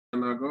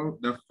Nago,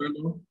 the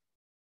fellow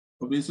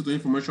of the Institute of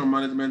Information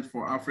Management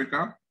for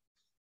Africa.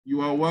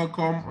 You are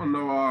welcome on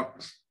our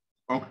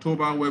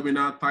October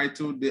webinar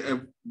titled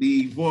The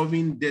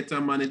Evolving Data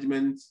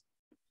Management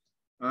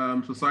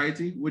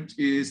Society, which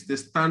is the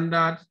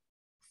standard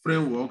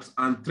frameworks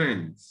and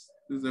trends.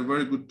 This is a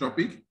very good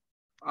topic.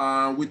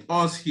 With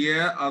us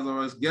here as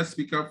our guest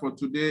speaker for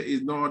today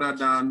is no other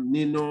than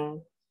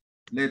Nino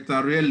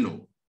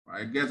Lettarello.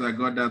 I guess I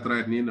got that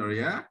right, Nino,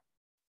 yeah?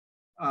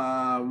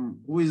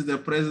 Who is the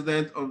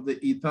president of the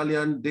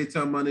Italian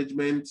Data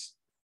Management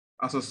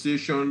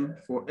Association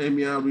for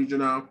EMEA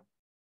Regional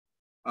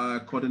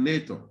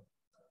Coordinator.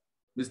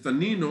 Mr.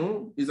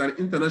 Nino is an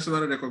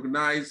internationally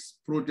recognized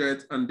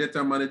project and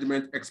data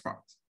management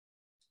expert,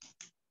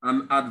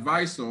 an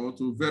advisor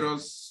to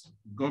various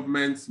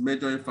governments'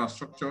 major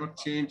infrastructure,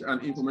 change,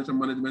 and information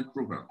management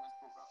programs.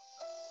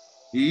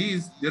 He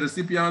is the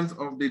recipient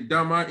of the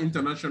DAMA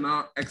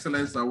International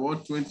Excellence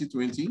Award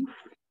 2020.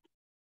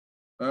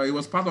 He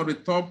was part of the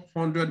top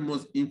 100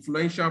 most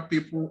influential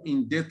people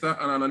in data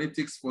and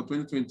analytics for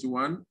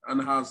 2021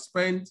 and has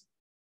spent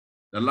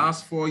the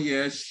last 4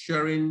 years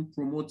sharing,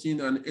 promoting,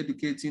 and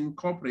educating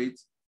corporate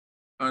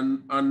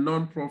and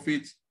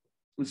non-profit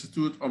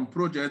institutes on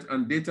project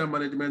and data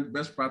management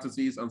best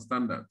practices and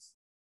standards.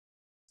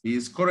 He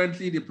is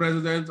currently the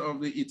president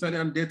of the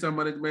Italian Data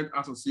Management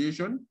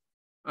Association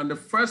and the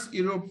first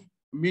Europe,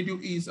 Middle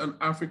East, and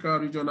Africa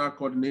regional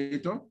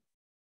coordinator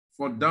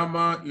for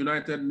DAMA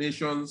United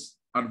Nations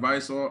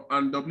advisor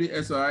and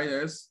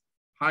WSIS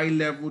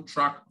high-level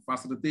track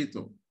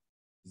facilitator.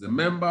 He's a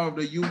member of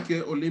the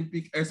UK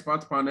Olympic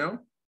Expert Panel.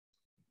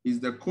 He's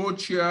the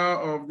co-chair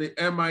of the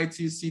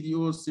MIT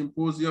CDO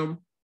Symposium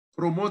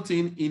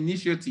promoting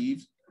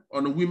initiatives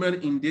on women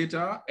in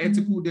data,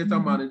 ethical data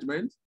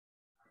management,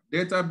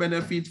 data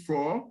benefit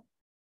for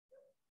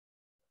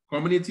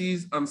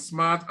communities, and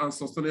smart and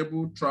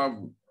sustainable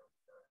travel.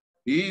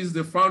 He is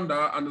the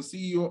founder and the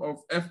CEO of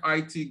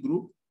FIT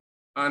Group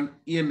and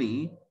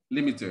ENI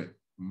Limited,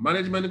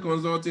 management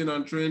consulting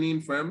and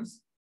training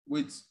firms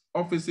with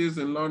offices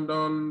in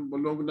London,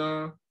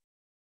 Bologna,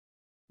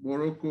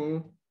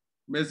 Morocco,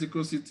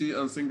 Mexico City,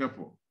 and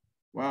Singapore.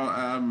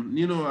 Wow,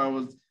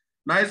 Nino,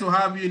 nice to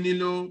have you,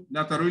 Nino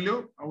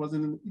Lettarello. I was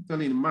in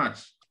Italy in March.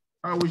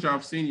 I wish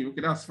I've seen you.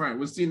 Okay, that's fine.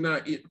 We'll see now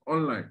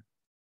online.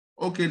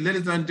 Okay,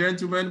 ladies and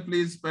gentlemen,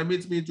 please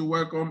permit me to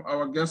welcome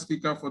our guest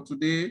speaker for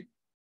today,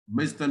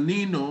 Mr.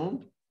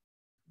 Nino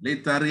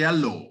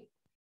Lettarello.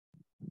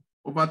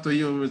 Over to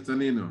you, Mr.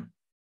 Nino.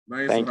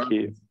 Nice. Thank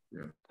you.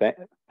 Yeah.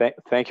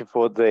 Thank you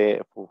for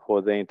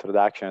the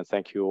introduction.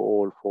 Thank you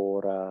all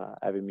for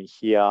having me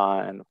here,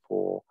 and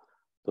for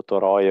Dr.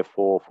 Roy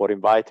for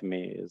inviting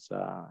me. It's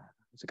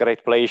a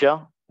great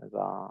pleasure.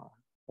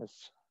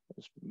 It's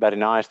very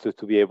nice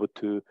to be able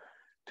to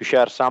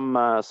share some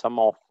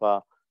of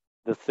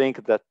the things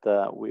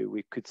that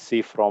we could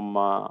see from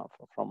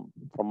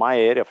my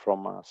area,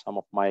 from some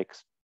of my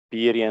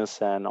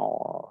experience, and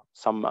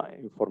some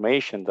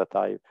information that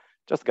I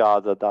just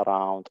gathered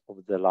around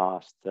over the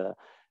last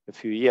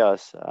few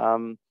years.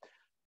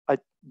 I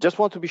just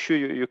want to be sure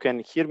you can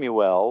hear me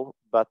well,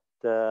 but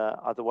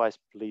otherwise,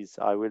 please,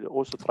 I will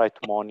also try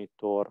to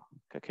monitor.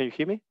 Can you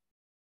hear me?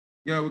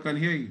 Yeah, we can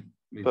hear you.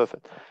 Please.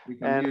 Perfect.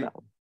 And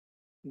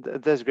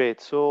that's great.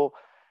 So,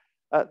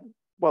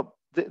 well,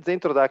 the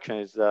introduction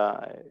is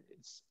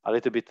it's a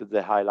little bit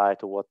the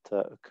highlight of what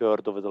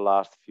occurred over the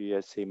last few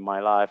years in my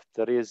life.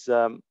 There is,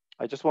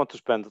 I just want to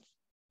spend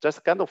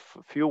just kind of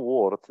a few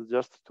words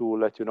just to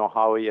let you know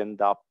how I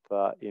end up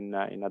in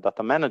a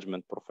data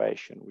management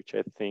profession, which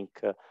I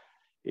think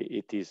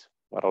it is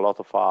where a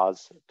lot of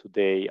us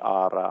today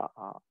are.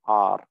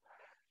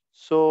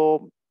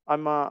 So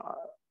I'm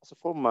as a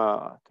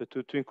former,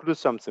 to include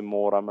something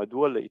more, I'm a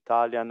dual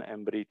Italian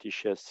and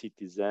British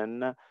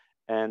citizen,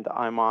 and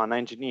I'm an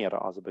engineer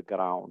as a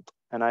background.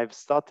 And I've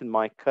started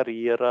my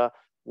career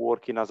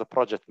working as a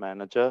project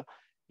manager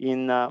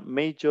in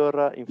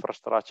major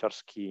infrastructure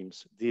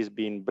schemes, these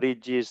being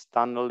bridges,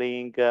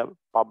 tunneling,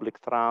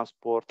 public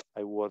transport.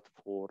 I worked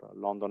for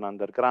London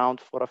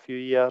Underground for a few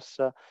years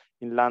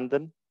in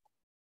London.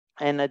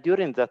 And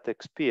during that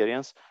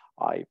experience,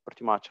 I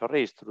pretty much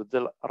raised through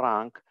the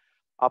rank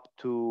up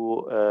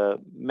to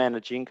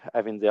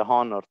having the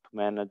honor to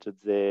manage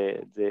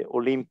the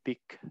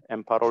Olympic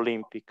and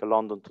Paralympic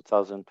London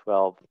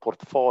 2012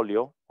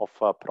 portfolio of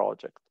a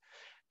project.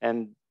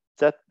 And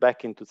that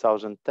back in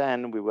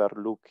 2010, we were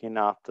looking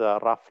at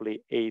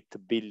roughly $8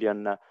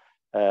 billion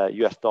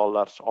US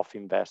dollars of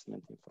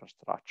investment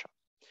infrastructure.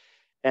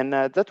 And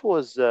that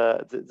was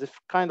the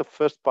kind of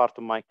first part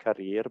of my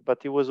career,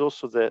 but it was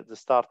also the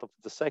start of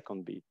the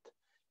second bit.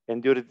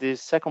 And during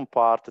this second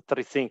part,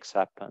 three things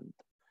happened.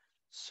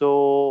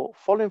 So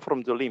following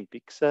from the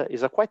Olympics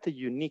is a quite a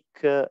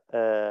unique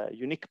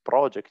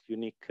project,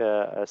 unique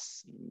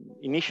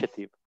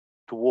initiative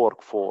to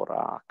work for,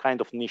 a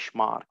kind of niche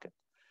market.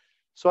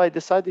 So I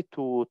decided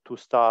to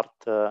start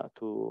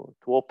to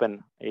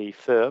open a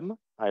firm.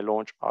 I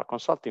launched a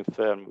consulting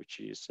firm, which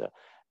is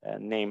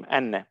named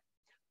Enne,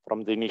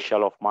 from the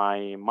initial of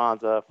my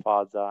mother,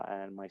 father,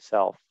 and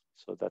myself.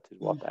 So that is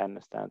what N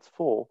stands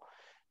for.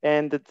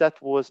 And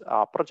that was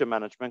a project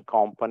management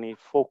company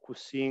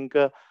focusing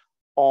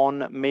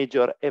on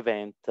major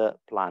event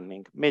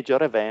planning,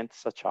 major events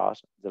such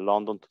as the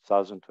London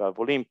 2012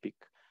 Olympic.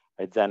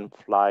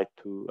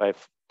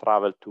 I've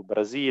traveled to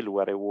Brazil,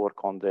 where I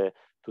work on the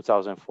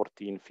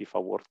 2014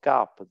 FIFA World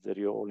Cup, the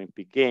Rio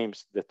Olympic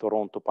Games, the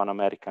Toronto Pan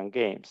American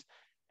Games,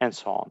 and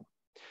so on.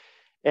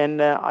 And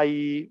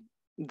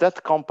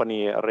that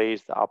company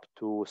raised up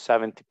to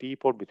 70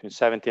 people, between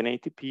 70 and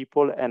 80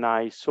 people, and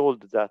I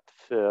sold that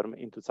firm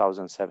in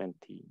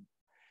 2017.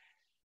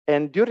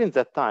 And during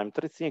that time,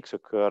 three things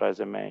occur, as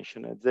I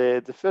mentioned.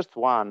 The first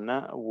one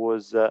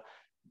was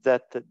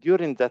that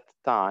during that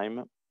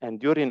time and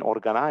during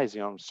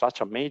organizing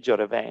such a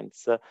major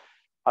events,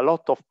 a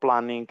lot of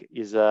planning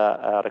is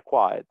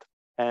required.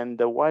 And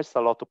whilst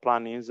a lot of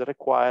planning is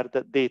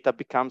required, data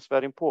becomes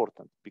very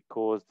important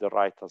because the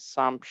right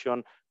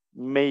assumption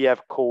may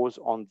have cause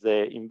on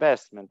the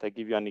investment. I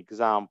give you an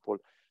example.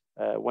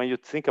 When you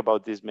think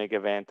about this mega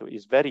event,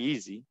 it's very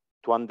easy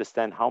to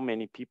understand how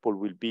many people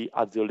will be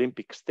at the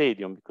Olympic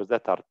Stadium because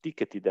that are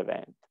ticketed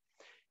event.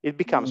 It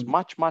becomes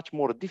much, much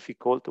more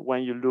difficult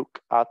when you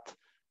look at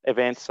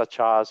events such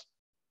as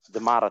the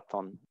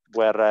marathon,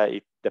 where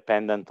it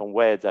dependent on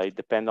weather, it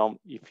depends on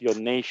if your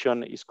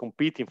nation is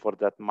competing for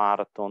that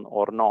marathon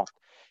or not.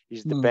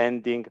 It's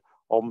depending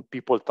on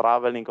people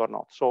traveling or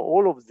not. So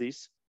all of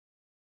this,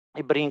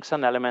 it brings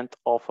an element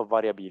of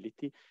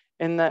variability.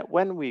 And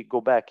when we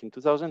go back in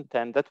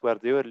 2010, that were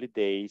the early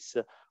days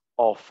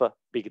of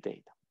big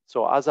data.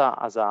 So as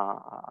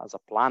a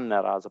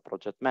planner, as a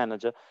project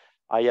manager,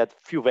 I had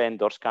few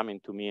vendors coming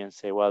to me and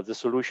say, well, the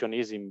solution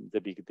is in the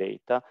big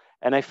data.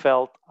 And I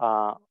felt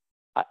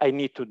I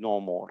need to know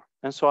more.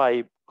 And so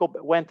I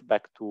went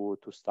back to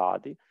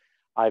study.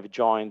 I've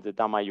joined the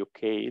DAMA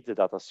UK, the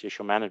Data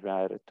Association Management.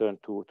 I returned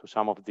to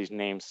some of these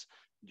names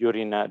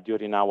during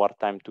our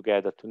time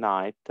together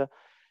tonight.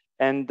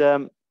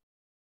 And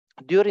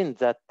during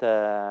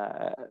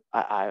that,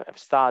 I've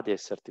studied,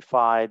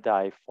 certified,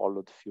 I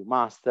followed a few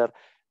master,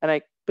 and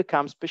I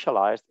became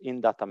specialized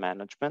in data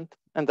management.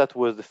 And that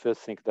was the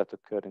first thing that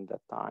occurred in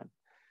that time.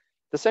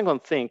 The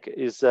second thing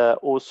is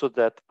also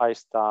that I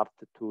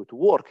started to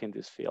work in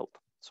this field.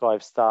 So I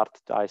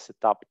set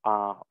up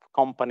a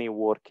company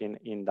working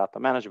in data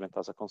management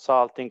as a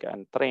consulting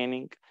and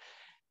training.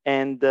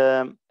 And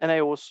I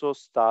also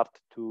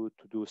started to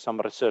do some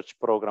research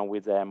program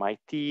with the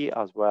MIT,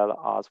 as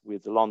well as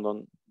with the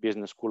London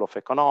Business School of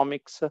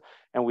Economics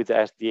and with the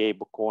SDA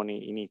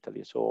Bocconi in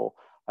Italy. So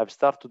I've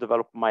started to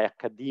develop my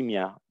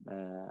academia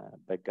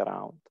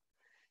background.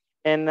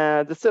 And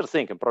the third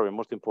thing, and probably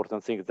most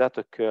important thing that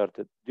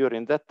occurred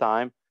during that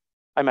time,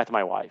 I met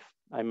my wife.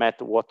 I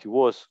met what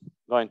was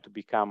going to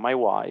become my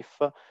wife,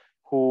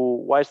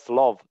 who, whilst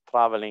loved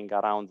traveling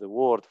around the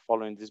world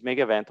following this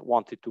mega event,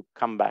 wanted to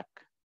come back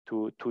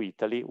to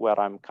Italy, where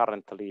I'm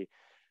currently,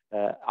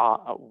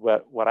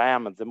 where I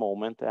am at the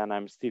moment, and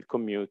I'm still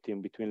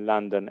commuting between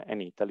London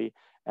and Italy,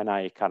 and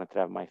I currently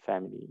have my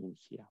family in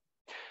here.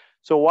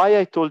 So why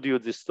I told you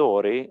this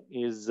story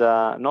is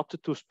not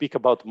to speak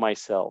about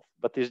myself,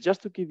 but it's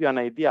just to give you an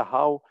idea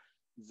how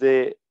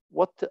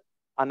what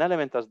an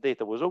element as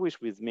data was always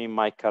with me in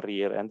my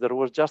career. And there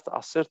was just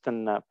a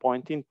certain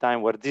point in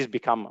time where this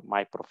became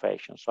my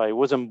profession. So I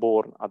wasn't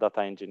born a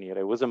data engineer.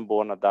 I wasn't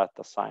born a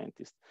data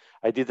scientist.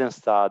 I didn't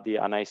study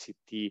an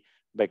ICT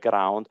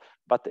background,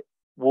 but it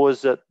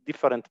was a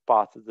different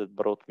path that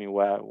brought me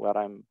where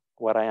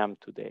I am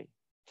today.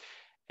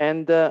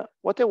 And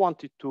what I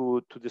wanted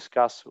to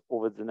discuss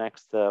over the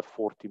next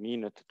 40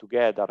 minutes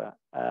together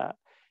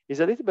is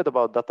a little bit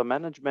about data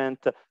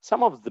management,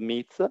 some of the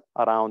myths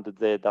around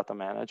the data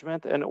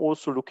management, and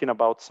also looking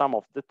about some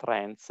of the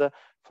trends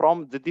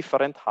from the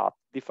different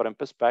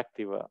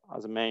perspective.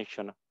 As I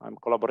mentioned, I'm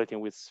collaborating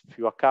with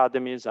few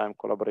academies. I'm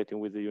collaborating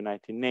with the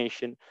United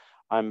Nations.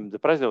 I'm the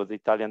president of the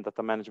Italian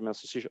Data Management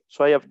Association.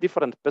 So I have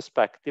different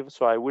perspectives.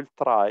 So I will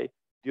try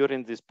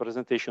during this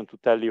presentation to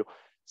tell you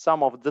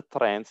some of the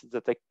trends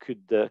that I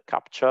could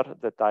capture,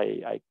 that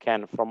I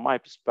can, from my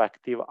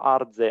perspective,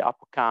 are the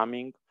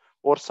upcoming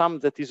or some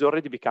that is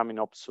already becoming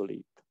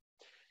obsolete.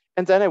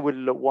 And then I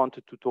will want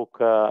to talk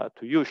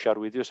to you, share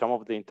with you some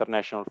of the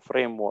international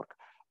framework.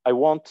 I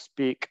won't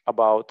speak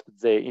about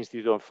the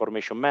Institute of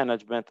Information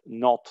Management,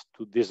 not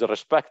to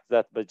disrespect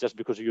that, but just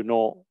because you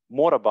know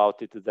more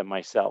about it than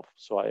myself.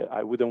 So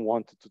I wouldn't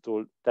want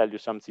to tell you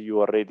something you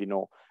already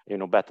know,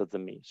 better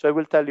than me. So I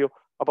will tell you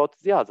about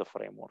the other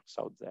frameworks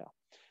out there.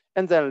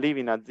 And then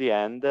leaving at the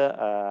end,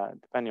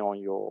 depending on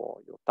your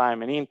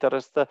time and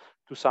interest,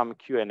 to some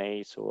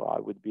Q&A, so I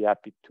would be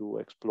happy to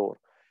explore.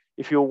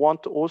 If you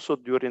want also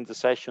during the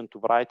session to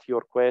write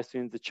your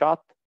question in the chat,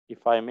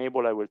 if I'm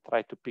able, I will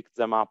try to pick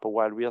them up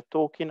while we are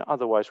talking.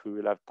 Otherwise, we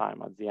will have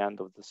time at the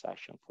end of the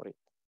session for it.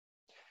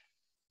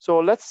 So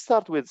let's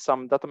start with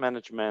some data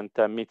management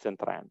myths and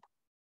trends.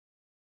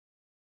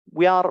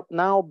 We are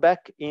now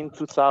back in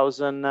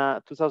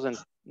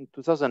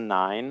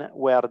 2009,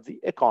 where the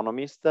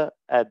Economist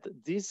had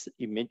this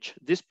image,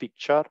 this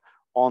picture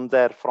on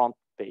their front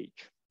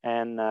page.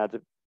 And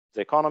the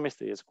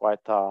Economist is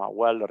quite a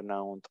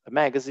well-renowned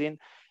magazine.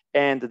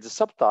 And the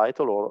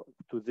subtitle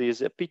to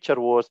this picture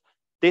was,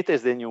 "Data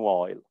is the new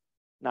oil."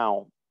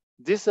 Now,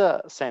 this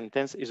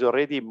sentence is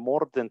already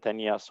more than 10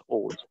 years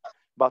old.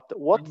 But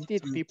what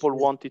did people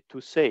wanted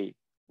to say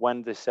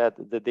when they said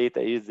the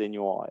data is the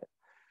new oil?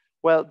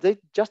 Well, they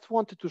just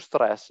wanted to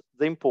stress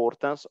the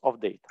importance of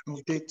data.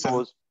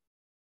 Because,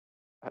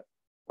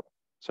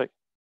 sorry,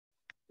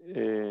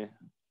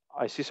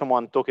 I see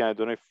someone talking. I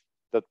don't know if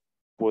that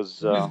was.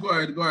 Please go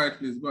ahead,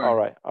 please go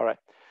ahead. All right.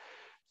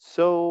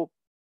 So,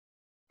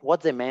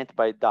 what they meant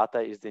by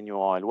data is the new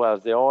oil. Well,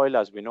 the oil,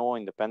 as we know,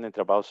 independent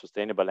about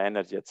sustainable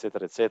energy, et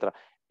cetera,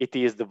 it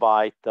is the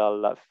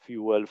vital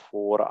fuel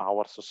for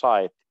our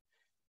society.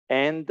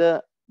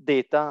 And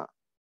data,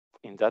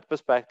 in that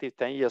perspective,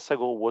 10 years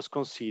ago was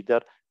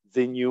considered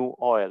the new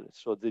oil.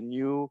 So the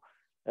new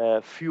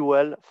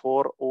fuel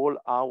for all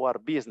our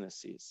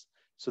businesses.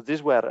 So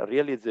these were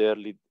really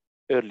the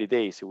early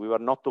days. We were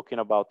not talking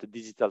about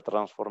digital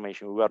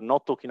transformation. We were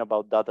not talking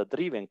about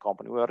data-driven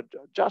company. We were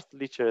just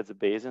literally at the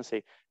base and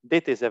say,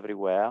 data is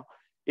everywhere,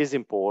 is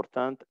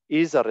important,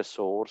 is a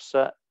resource.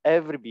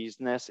 Every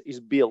business is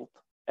built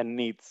and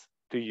needs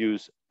to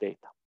use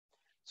data.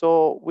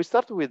 So we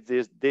started with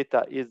this,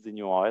 data is the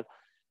new oil.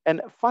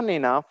 And funny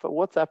enough,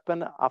 what's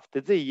happened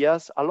after the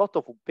years, a lot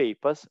of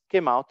papers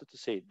came out to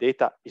say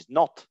data is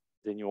not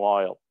the new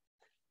oil.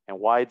 And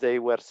why they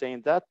were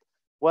saying that?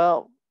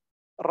 Well,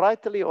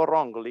 rightly or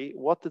wrongly,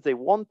 what they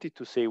wanted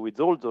to say with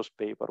all those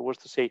papers was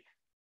to say,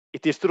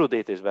 it is true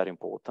data is very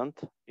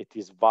important. It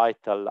is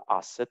vital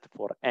asset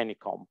for any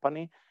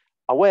company.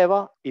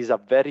 However, is a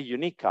very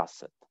unique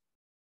asset.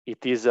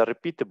 It is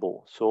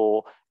repeatable.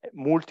 So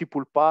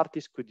multiple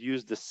parties could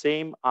use the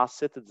same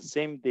asset, the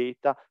same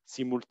data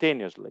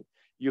simultaneously.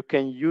 You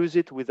can use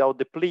it without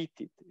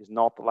depleting. It's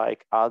not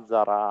like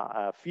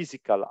other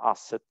physical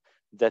assets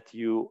that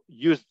you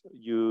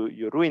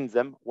ruin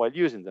them while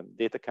using them.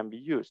 Data can be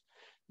used.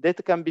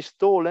 Data can be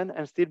stolen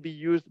and still be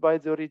used by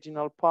the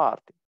original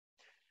party.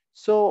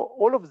 So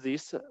all of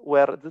this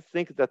were the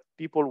things that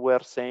people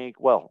were saying,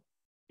 well,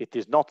 it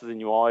is not the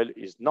new oil,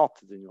 is not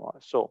the new oil.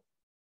 So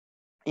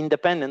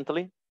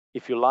independently,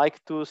 if you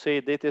like to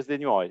say data is the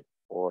new oil,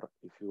 or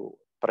if you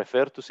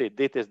prefer to say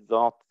data is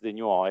not the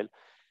new oil,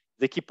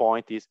 the key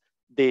point is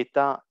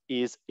data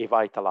is a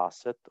vital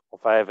asset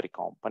of every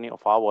company,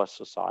 of our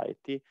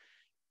society,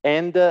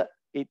 and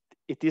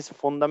it is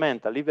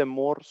fundamental, even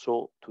more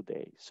so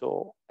today.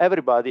 So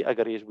everybody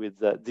agrees with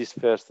this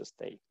first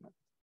statement.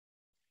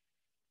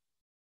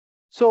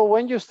 So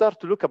when you start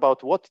to look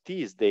about what it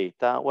is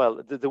data,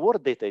 well, the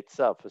word data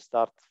itself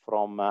starts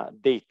from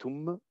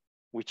datum,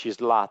 which is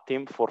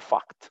Latin for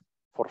fact,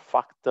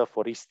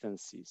 for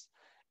instances.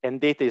 And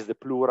data is the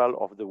plural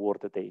of the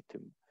word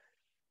datum.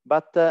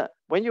 But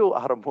when you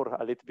are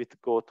a little bit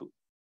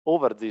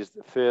over this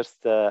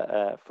first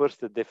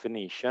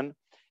definition,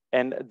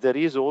 and there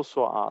is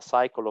also a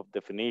cycle of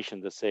definition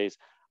that says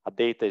a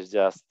data is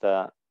just,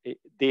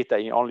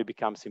 data only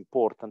becomes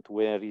important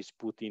when it is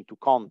put into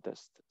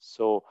context.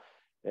 So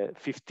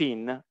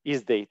 15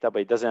 is data,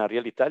 but it doesn't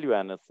really tell you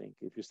anything.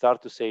 If you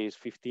start to say it's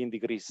 15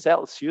 degrees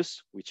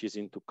Celsius, which is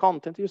into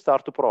content, you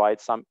start to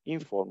provide some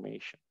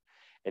information.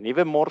 And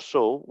even more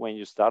so, when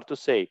you start to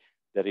say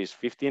there is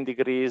 15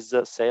 degrees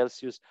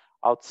Celsius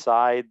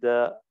outside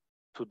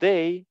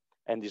today,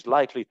 and is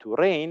likely to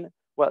rain,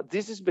 well,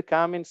 this is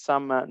becoming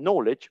some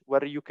knowledge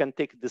where you can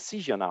take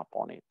decision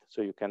upon it.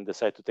 So you can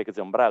decide to take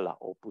the umbrella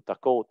or put a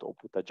coat or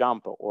put a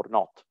jumper or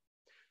not.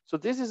 So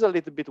this is a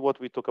little bit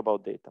what we talk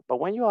about data. But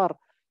when you are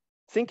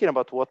thinking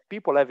about what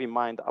people have in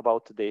mind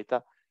about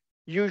data,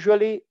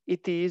 usually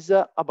it is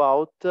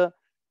about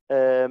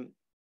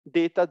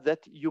data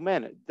that you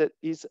manage, that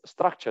is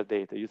structured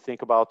data. You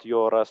think about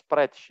your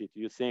spreadsheet,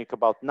 you think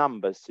about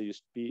numbers,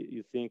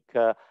 you think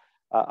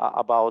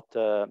about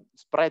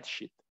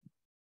spreadsheet.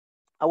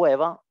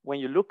 However, when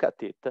you look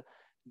at it,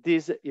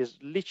 this is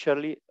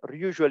literally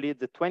usually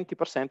the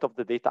 20% of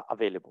the data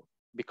available,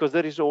 because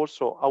there is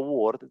also a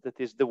word that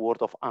is the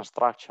word of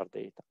unstructured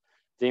data.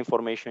 The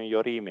information in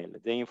your email,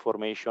 the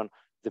information,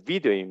 the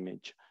video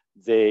image,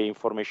 the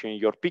information in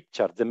your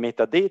picture, the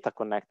metadata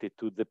connected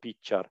to the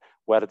picture,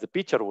 where the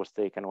picture was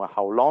taken, or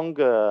how long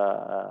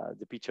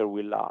the picture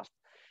will last.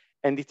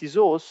 And it is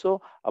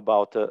also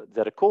about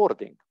the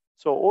recording.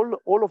 So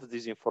all of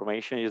this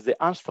information is the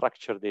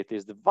unstructured data,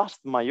 is the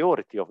vast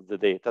majority of the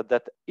data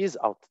that is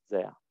out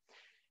there.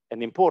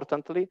 And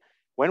importantly,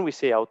 when we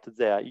say out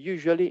there,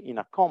 usually in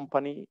a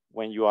company,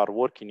 when you are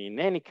working in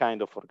any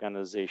kind of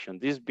organization,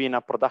 this being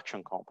a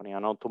production company,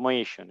 an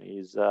automation,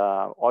 is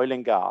oil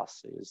and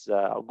gas, is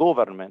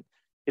government,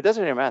 it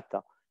doesn't really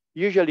matter.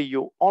 Usually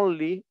you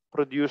only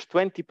produce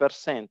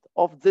 20%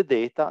 of the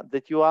data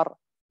that you are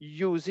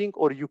using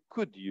or you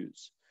could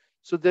use.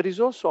 So there is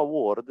also a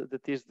word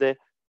that is the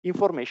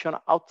information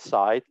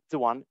outside the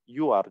one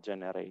you are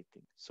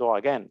generating. So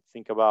again,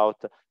 think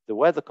about the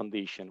weather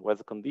condition,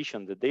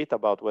 the data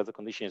about weather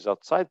condition is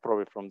outside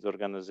probably from the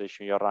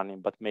organization you're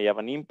running, but may have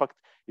an impact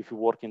if you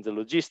work in the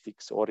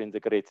logistics or in the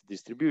great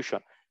distribution,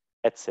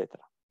 etc.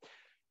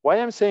 Why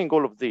I'm saying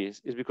all of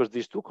this is because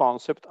these two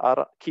concepts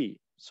are key.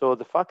 So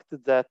the fact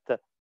that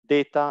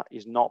data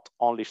is not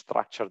only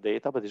structured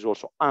data, but is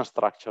also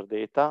unstructured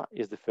data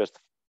is the first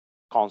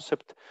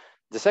concept.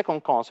 The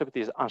second concept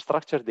is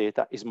unstructured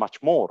data is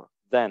much more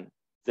than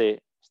the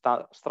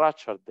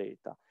structured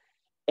data.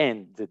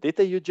 And the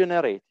data you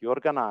generate, you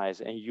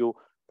organize, and you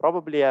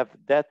probably have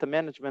data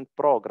management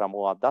program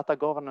or a data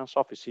governance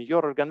office in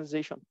your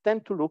organization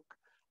tend to look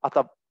at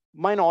a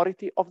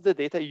minority of the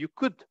data you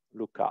could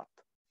look at.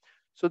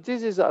 So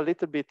this is a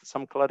little bit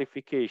some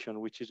clarification,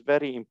 which is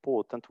very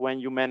important when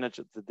you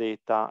manage the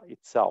data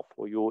itself,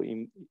 or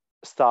you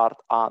start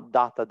a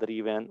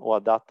data-driven or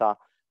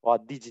a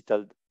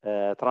digital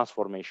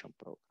transformation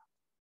program.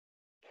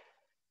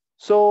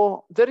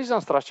 So there is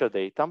unstructured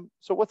data.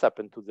 So what's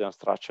happened to the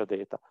unstructured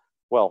data?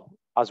 Well,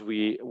 as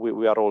we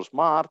are all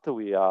smart,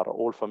 we are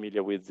all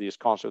familiar with this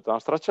concept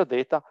of unstructured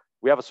data,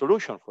 we have a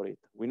solution for it.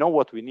 We know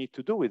what we need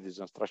to do with this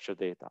unstructured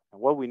data. And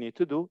what we need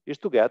to do is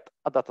to get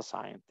a data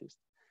scientist.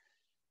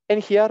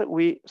 And here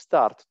we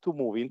start to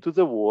move into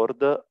the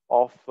world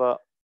of,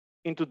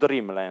 into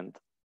dreamland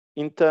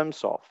in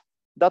terms of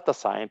data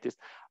scientists.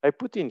 I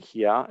put in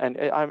here, and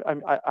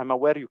I'm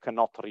aware you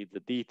cannot read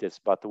the details,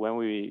 but when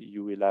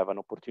you will have an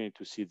opportunity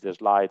to see the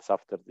slides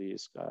after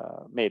this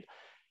mail,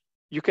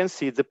 you can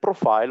see the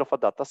profile of a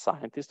data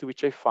scientist,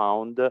 which I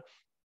found,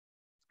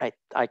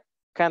 I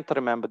can't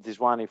remember this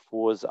one, if it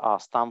was a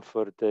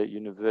Stanford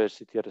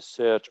University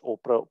research or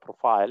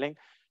profiling.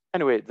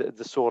 Anyway,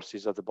 the source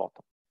is at the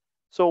bottom.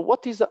 So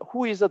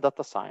who is a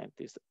data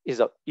scientist?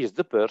 Is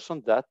the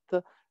person that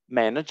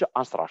manage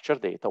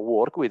unstructured data,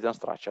 work with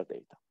unstructured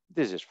data.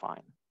 This is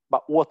fine.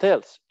 But what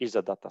else is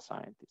a data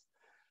scientist?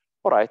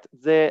 All right,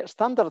 the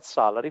standard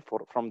salary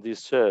from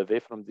this survey,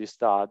 from this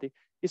study,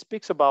 it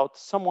speaks about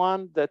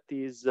someone that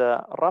is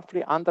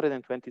roughly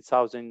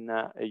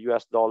 120,000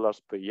 US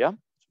dollars per year.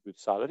 It's a good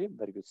salary,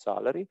 very good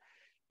salary.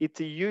 It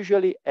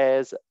usually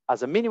has,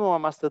 as a minimum, a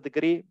master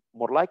degree,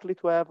 more likely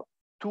to have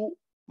 2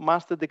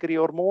 master degree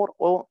or more,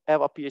 or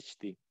have a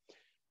PhD.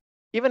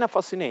 Even a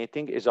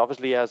fascinating is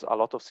obviously has a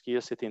lot of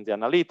skills in the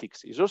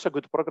analytics. He's also a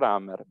good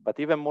programmer, but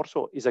even more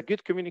so, is a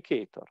good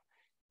communicator.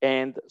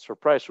 And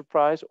surprise,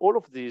 surprise, all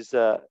of these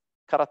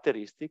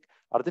characteristics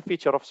are the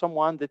feature of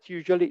someone that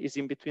usually is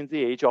in between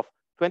the age of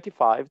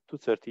 25 to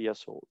 30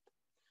 years old.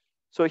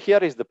 So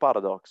here is the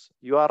paradox.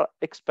 You are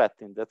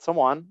expecting that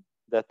someone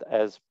that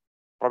has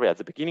probably at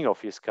the beginning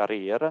of his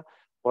career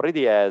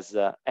already has,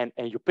 and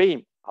you pay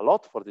him a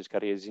lot for this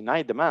career, is in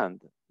high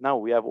demand. Now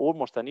we have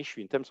almost an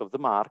issue in terms of the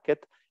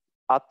market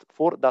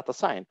for data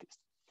scientists,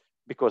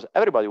 because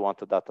everybody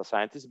wants a data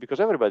scientist,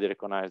 because everybody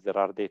recognizes there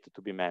are data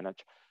to be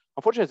managed.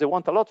 Unfortunately, they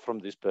want a lot from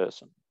this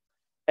person.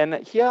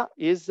 And here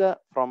is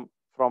from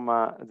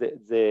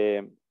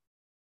the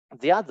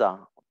other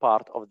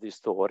part of this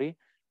story,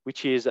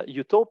 which is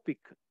utopic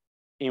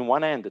in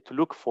one end to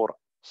look for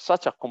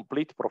such a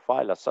complete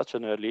profile at such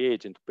an early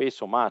age and to pay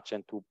so much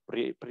and to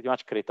pretty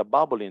much create a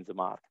bubble in the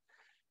market.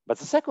 But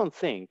the second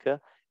thing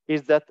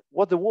is that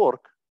what the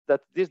work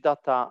that this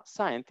data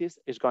scientist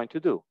is going to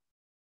do.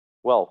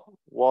 Well,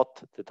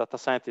 what the data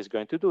scientist is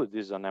going to do,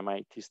 this is an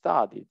MIT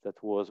study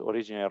that was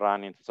originally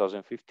run in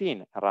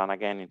 2015, run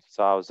again in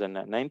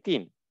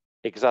 2019,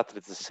 exactly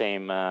the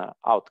same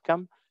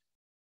outcome.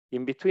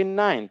 In between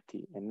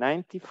 90 and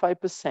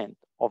 95%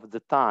 of the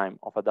time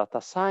of a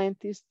data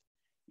scientist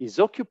is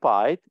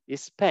occupied,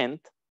 is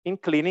spent in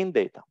cleaning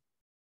data.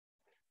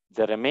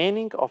 The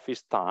remaining of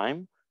his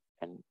time,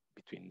 and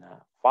between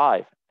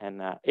 5 and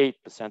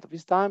 8% of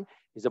his time,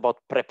 is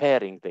about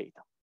preparing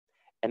data.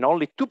 And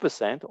only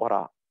 2%, or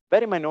a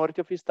very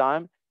minority of his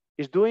time,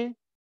 is doing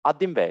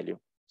adding value.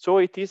 So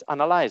it is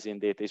analyzing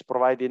data, is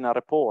providing a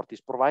report,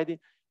 is providing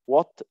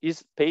what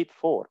is paid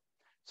for.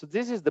 So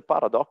this is the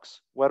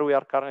paradox where we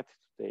are currently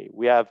today.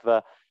 We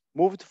have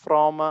moved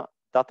from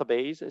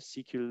database,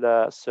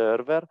 SQL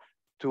server,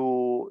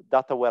 to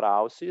data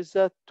warehouses,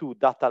 to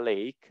data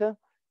lake.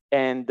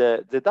 And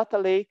the data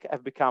lake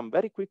have become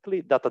very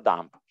quickly data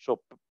dump.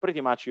 So pretty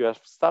much you have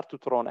start to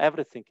throw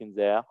everything in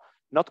there,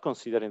 not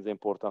considering the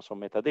importance of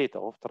metadata,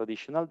 of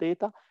traditional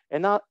data,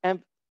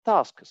 and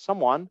task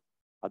someone,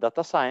 a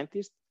data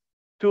scientist,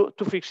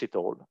 to fix it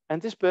all.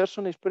 And this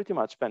person is pretty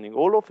much spending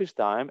all of his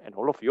time and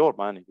all of your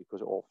money,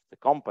 because of the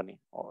company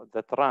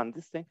that run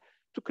this thing,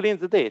 to clean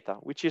the data,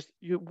 which is,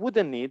 you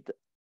wouldn't need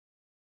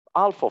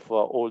half of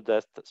all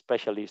that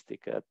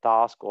specialistic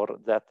task or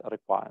that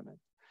requirement.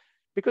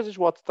 Because it's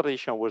what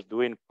tradition was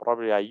doing,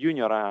 probably a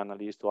junior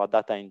analyst or a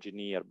data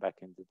engineer back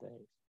in the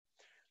day.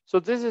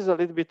 So this is a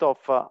little bit of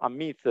a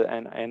myth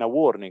and a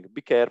warning.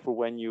 Be careful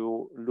when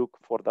you look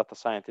for data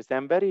scientists.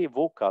 I'm very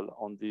vocal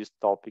on this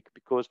topic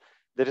because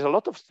there is a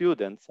lot of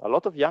students, a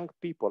lot of young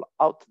people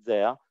out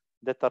there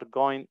that are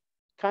going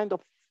kind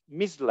of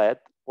misled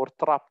or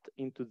trapped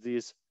into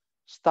this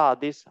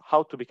studies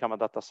how to become a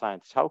data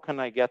scientist. How can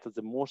I get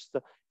the most,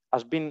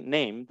 has been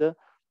named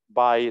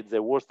by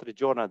the Wall Street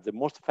Journal, the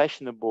most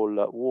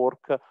fashionable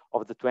work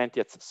of the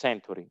 20th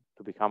century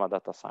to become a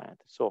data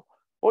scientist. So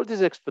all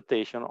this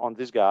expectation on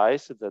these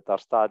guys that are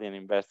studying,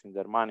 investing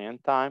their money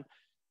and time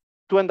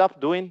to end up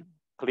doing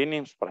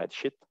cleaning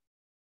spreadsheet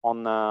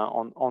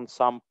on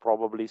some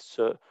probably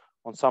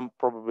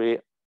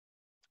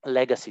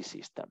legacy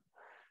system.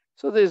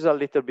 So this is a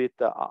little bit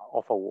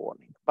of a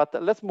warning. But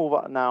let's move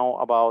now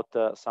about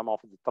some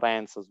of the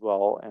trends as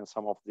well and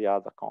some of the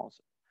other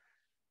concepts.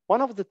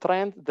 One of the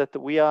trends that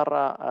we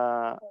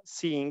are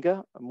seeing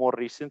more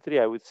recently,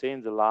 I would say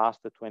in the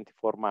last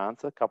 24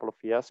 months, a couple of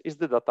years, is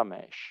the data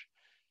mesh.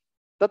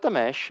 Data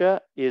mesh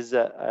is,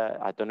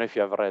 I don't know if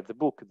you have read the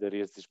book, there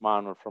is this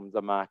manual from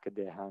Zhamak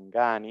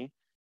Dehghani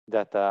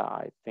that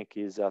I think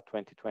is a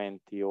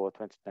 2020 or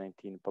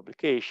 2019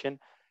 publication.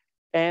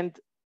 And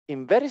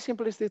in very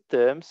simplistic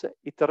terms,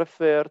 it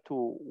refers to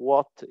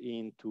what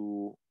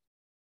into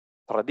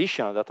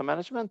traditional data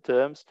management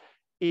terms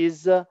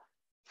is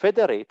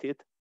federated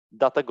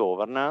data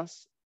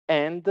governance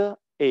and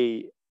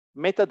a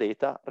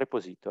metadata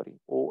repository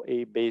or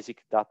a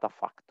basic data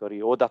factory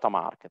or data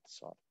market,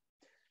 sorry.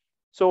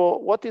 So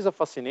what is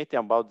fascinating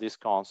about this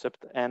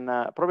concept, and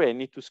probably I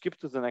need to skip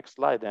to the next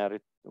slide, and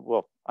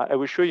well, I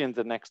will show you in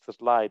the next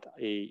slide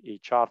a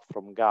chart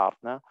from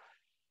Gartner.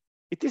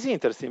 It is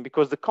interesting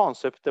because the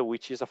concept,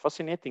 which is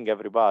fascinating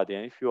everybody,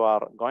 and if you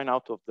are going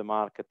out of the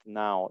market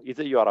now,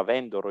 either you are a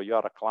vendor or you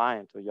are a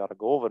client or you are a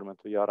government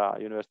or you are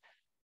a university,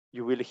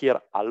 you will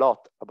hear a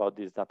lot about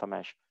this data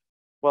mesh.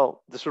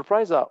 Well, the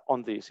surprise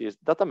on this is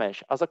data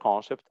mesh as a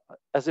concept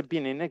has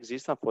been in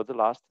existence for the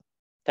last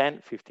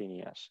 10, 15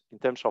 years. In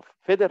terms of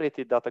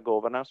federated data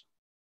governance,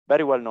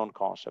 very well-known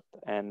concept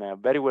and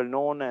very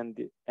well-known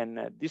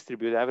and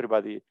distributed.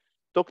 Everybody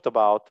talked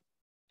about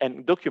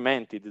and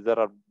documented. There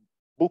are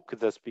books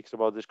that speaks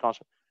about this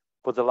concept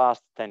for the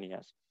last 10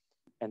 years.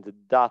 And the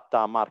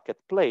data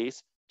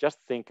marketplace, just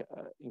think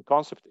in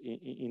concept,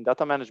 in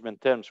data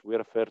management terms, we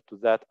refer to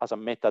that as a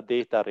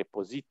metadata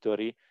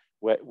repository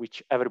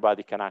which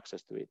everybody can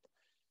access to it.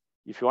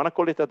 If you want to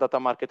call it a data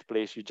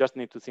marketplace, you just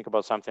need to think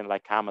about something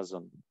like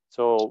Amazon.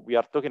 So we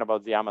are talking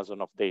about the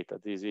Amazon of data.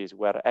 This is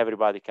where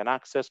everybody can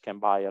access, can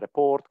buy a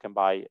report, can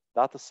buy a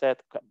data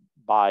set,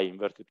 buy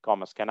inverted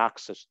commas, can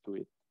access to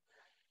it.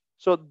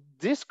 So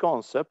this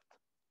concept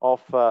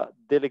of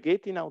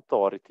delegating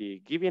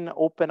authority, giving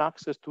open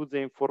access to the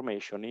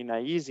information in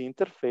an easy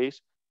interface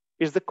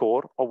is the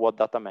core of what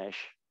data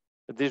mesh,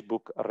 this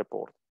book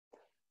report.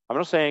 I'm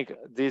not saying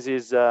this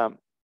is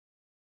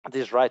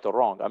right or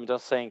wrong. I'm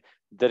just saying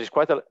there is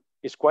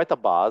quite a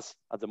buzz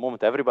at the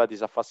moment. Everybody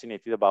is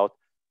fascinated about.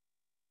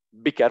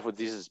 Be careful,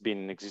 this has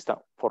been in existence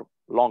for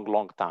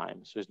long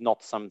time. So it's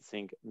not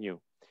something new.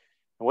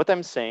 And what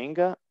I'm saying,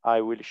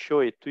 I will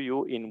show it to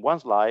you in one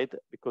slide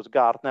because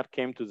Gartner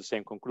came to the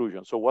same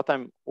conclusion. So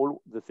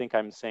all the thing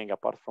I'm saying,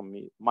 apart from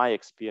my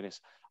experience,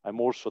 I'm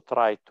also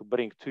trying to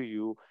bring to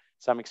you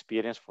some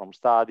experience from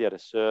study,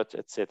 research,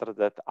 etc.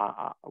 that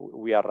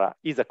we are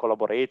either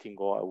collaborating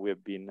or we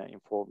have been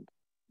informed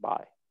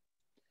by.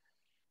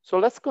 So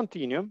let's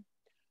continue.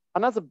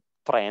 Another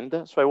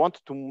trend. So I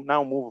want to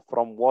now move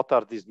from what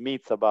are these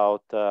myths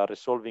about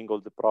resolving all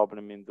the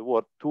problem in the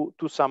world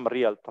to some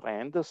real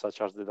trend,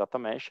 such as the data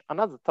mesh.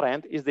 Another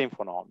trend is the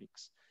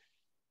infonomics.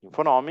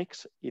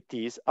 Infonomics, it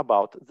is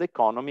about the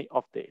economy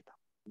of data.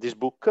 This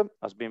book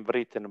has been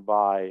written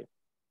by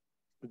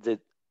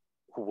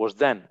who was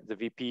then the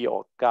VP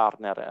of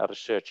Gartner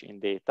Research in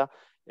Data,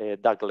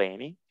 Doug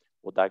Laney,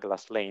 or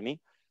Douglas Laney.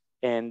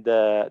 And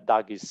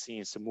Doug is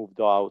since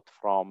moved out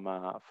from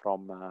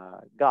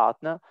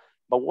Gartner.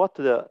 But what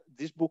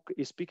this book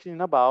is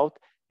speaking about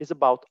is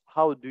about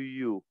how do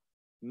you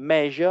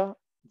measure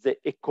the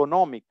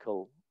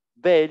economical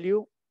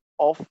value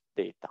of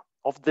data,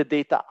 of the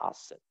data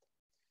asset.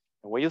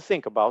 And when you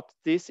think about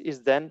this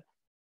is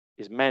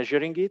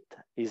measuring it,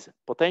 is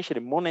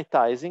potentially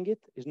monetizing it,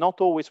 is not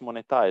always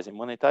monetizing.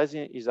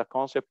 Monetizing is a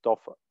concept of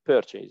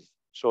purchase.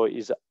 So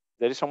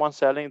there is someone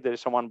selling, there is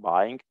someone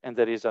buying, and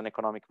there is an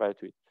economic value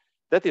to it.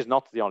 That is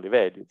not the only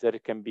value. There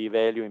can be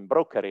value in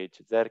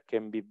brokerage. There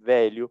can be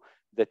value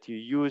that you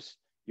use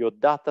your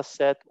data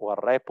set or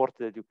a report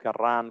that you can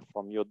run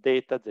from your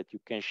data that you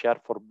can share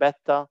for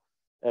better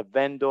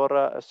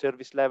vendor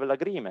service level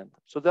agreement.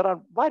 So there are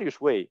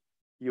various ways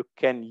you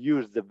can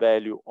use the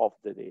value of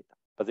the data.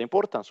 But the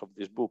importance of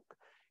this book,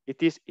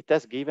 it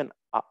has given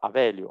a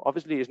value.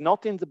 Obviously, it's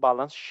not in the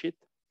balance sheet.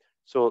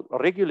 So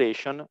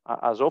regulation,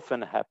 as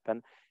often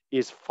happen,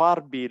 is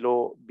far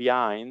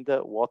behind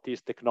what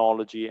is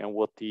technology and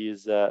what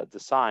is the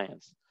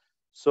science.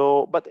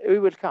 So, but it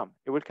will come,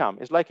 it will come.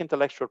 It's like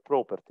intellectual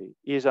property.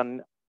 It's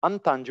an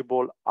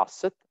intangible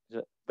asset.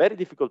 It's very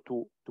difficult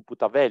to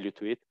put a value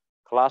to it.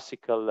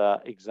 Classical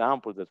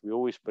example that we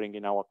always bring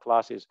in our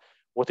classes,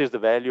 what is the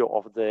value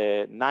of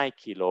the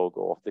Nike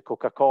logo, of the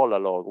Coca-Cola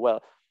logo?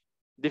 Well,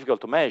 difficult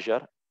to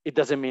measure. It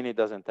doesn't mean it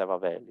doesn't have a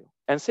value.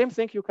 And same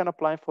thing you can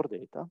apply for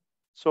data.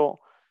 So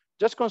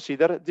just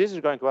consider this is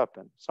going to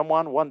happen.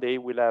 Someone one day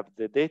will have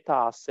the data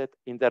asset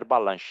in their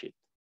balance sheet,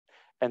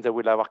 and they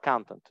will have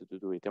accountant to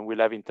do it, and will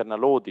have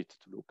internal audit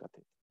to look at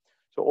it.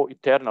 So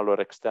internal or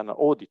external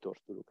auditors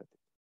to look at it.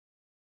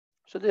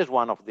 So there's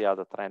one of the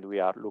other trends we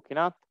are looking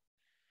at.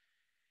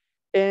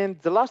 And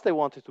the last I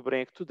wanted to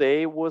bring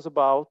today was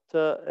about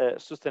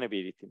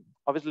sustainability.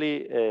 Obviously,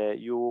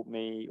 you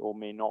may or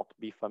may not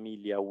be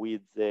familiar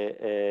with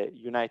the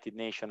United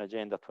Nations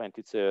Agenda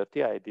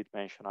 2030. I did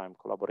mention I'm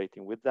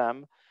collaborating with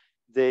them.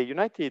 The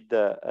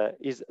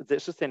the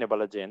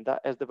Sustainable Agenda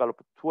has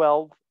developed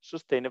 12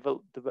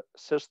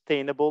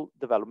 sustainable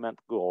development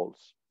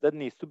goals that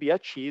needs to be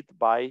achieved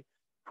by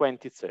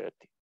 2030.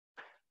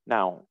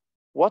 Now,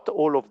 what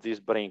all of this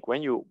bring,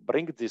 when you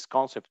bring this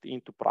concept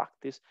into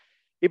practice,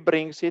 it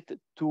brings it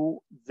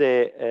to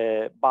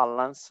the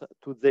balance,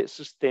 to the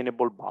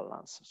sustainable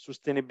balance,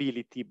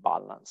 sustainability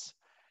balance,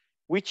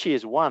 which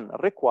is one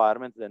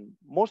requirement that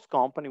most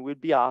companies will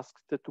be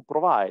asked to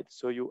provide.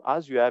 So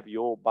as you have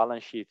your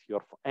balance sheet,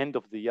 your end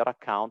of the year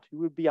account, you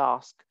will be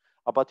asked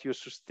about your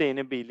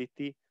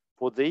sustainability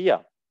for the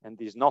year. And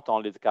this is not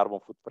only the carbon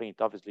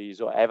footprint, obviously,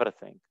 it's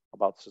everything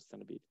about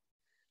sustainability.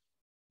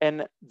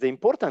 And the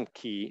important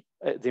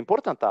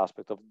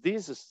aspect of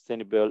this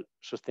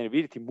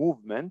sustainability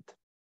movement,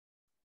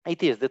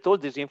 it is that all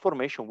this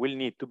information will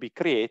need to be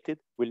created,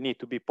 will need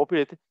to be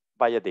populated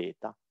via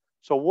data.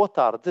 So what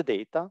are the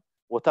data?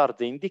 What are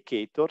the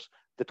indicators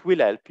that will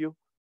help you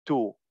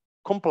to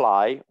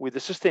comply with the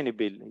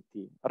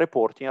sustainability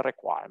reporting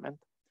requirement?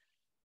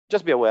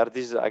 Just be aware,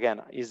 this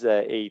again is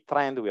a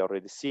trend we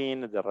already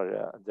seen.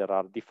 There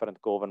are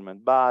different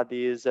government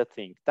bodies,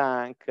 think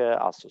tank,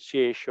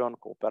 association,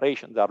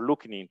 cooperation, they are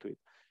looking into it.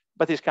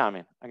 But it's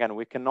coming. Again,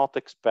 we cannot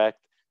expect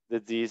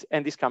that this,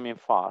 and it's coming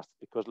fast,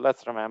 because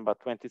let's remember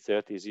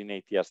 2030 is in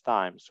 8 years'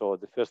 time. So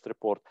the first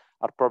report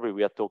are probably,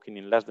 we are talking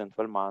in less than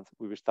 12 months,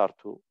 we will start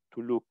to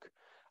look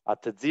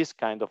at this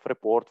kind of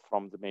report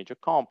from the major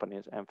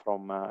companies and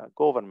from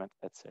government,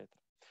 etc.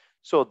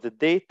 So the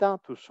data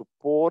to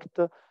support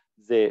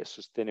the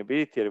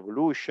sustainability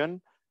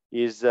revolution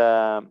is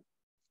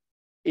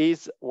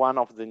one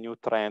of the new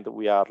trends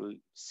we are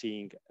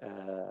seeing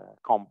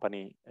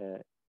company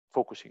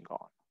focusing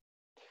on.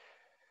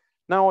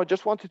 Now, I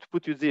just wanted to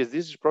put you this.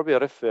 This is probably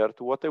referred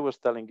to what I was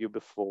telling you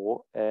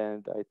before,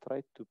 and I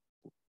tried to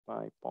put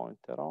my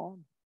pointer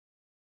on.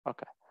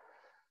 Okay.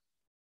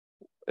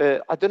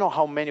 I don't know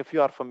how many of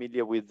you are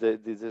familiar with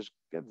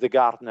the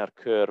Gartner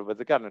curve.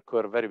 The Gartner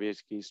curve very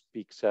basically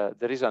speaks,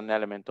 there is an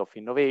element of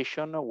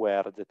innovation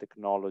where the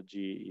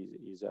technology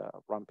is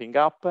ramping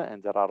up,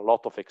 and there are a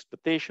lot of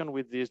expectation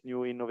with this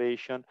new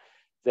innovation.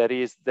 There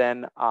is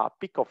then a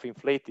peak of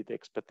inflated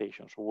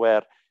expectations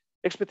where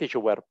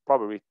expectations were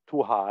probably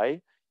too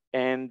high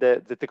and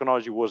the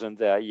technology wasn't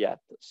there yet.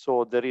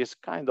 So there is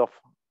kind of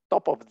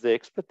top of the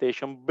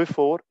expectation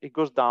before it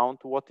goes down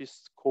to what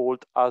is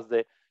called as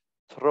the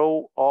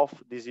throw of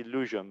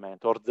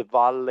disillusionment, or the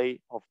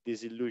valley of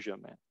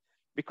disillusionment,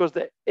 because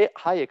the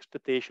high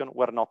expectations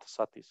were not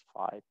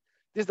satisfied.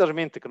 This doesn't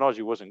mean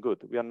technology wasn't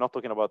good. We are not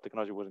talking about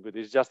technology wasn't good.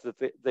 It's just that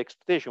the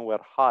expectations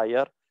were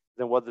higher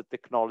than what the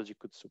technology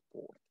could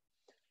support.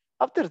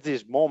 After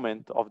this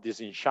moment of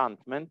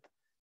disenchantment,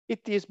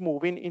 it is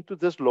moving into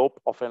the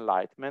slope of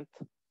enlightenment,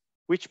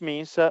 which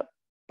means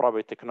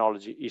probably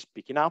technology is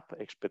picking up,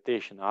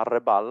 expectations are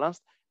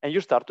rebalanced, and you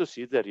start to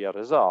see the real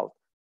result,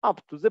 up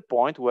to the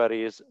point where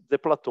is the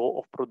plateau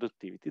of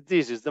productivity.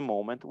 This is the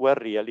moment where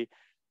really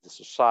the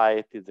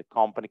society, the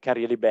company can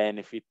really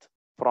benefit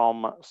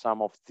from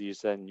some of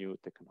this new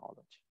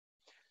technology.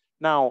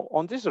 Now,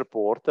 on this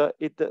report,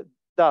 it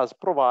does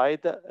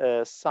provide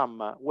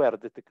some where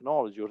the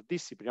technology or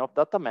discipline of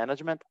data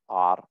management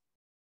are.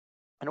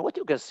 And what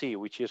you can see,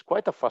 which is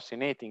quite a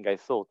fascinating, I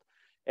thought,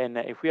 and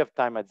if we have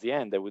time at the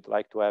end, I would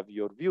like to have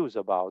your views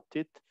about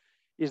it,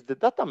 is the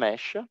data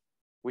mesh,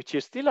 which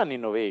is still an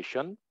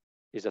innovation,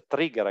 is a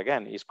trigger,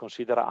 again, is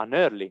considered an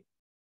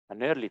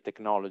early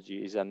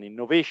technology, is an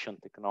innovation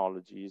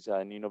technology, is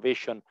an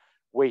innovation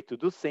way to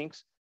do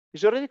things,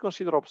 is already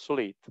considered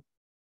obsolete,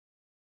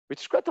 which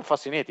is quite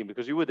fascinating,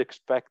 because you would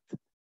expect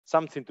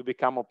something to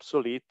become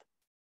obsolete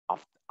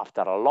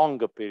after a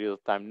longer period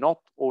of time. Not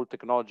all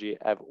technology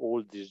have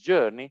all this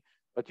journey,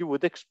 but you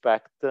would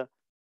expect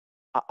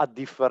a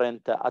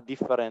different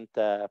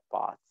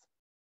path.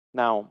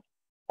 Now,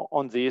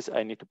 on this,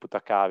 I need to put a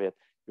caveat.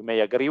 You may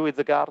agree with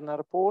the Gartner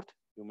report,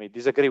 you may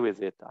disagree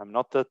with it. I'm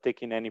not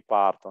taking any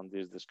part on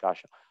this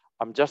discussion.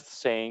 I'm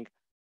just saying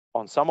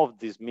on some of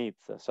these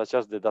myths, such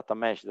as the data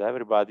mesh that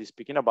everybody is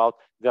speaking about,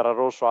 there are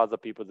also other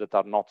people that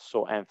are not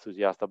so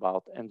enthusiastic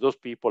about, and those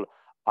people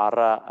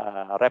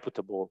are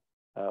reputable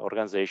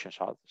organizations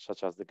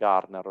such as the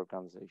Gartner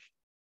organization.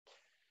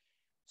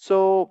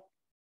 So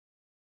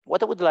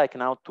what I would like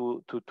now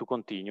to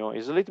continue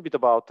is a little bit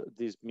about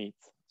this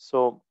myth.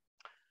 So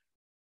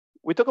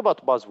we talk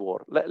about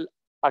buzzword.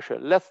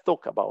 Actually, let's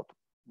talk about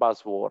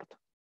buzzword.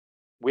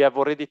 We have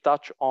already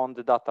touched on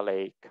the data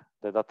lake.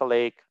 The data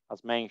lake,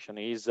 as mentioned,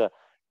 is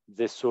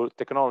the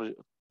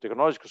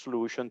technological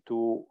solution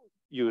to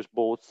use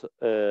both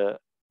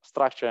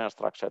structured and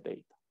unstructured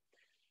data.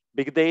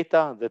 Big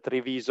data, the 3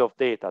 V's of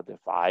data, the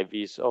 5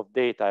 V's of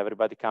data,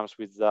 everybody comes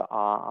with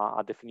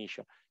a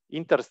definition.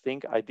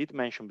 Interesting, I did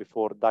mention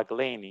before, Doug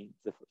Laney,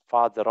 the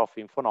father of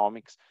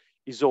Infonomics,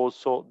 is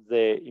also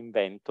the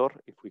inventor,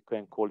 if we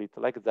can call it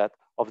like that,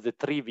 of the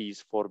 3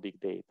 V's for big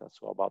data.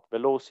 So about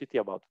velocity,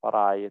 about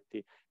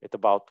variety, and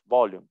about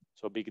volume.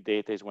 So big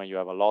data is when you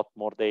have a lot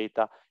more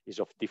data, is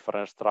of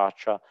different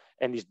structure,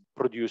 and is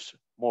produced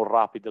more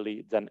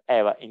rapidly than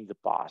ever in the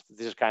past.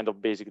 This is kind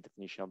of basic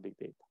definition of big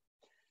data.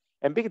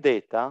 And big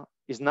data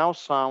is now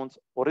sounds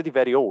already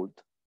very old.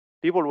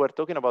 People were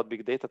talking about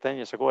big data 10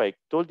 years ago. I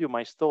told you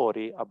my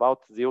story about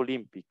the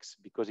Olympics,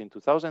 because in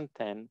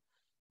 2010,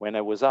 when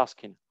I was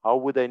asking, how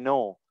would I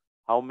know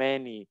how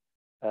many,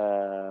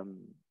 how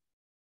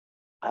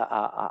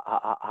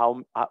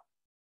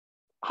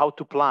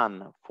to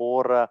plan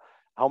for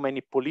how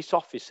many police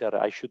officers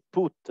I should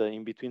put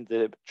in between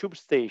the tube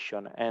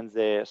station and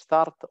the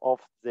start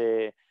of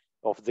the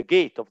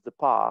gate of the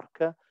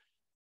park,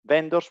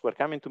 vendors were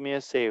coming to me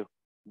and say,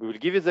 we will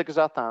give you the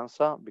exact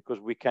answer because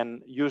we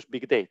can use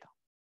big data.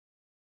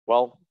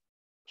 Well,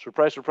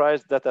 surprise,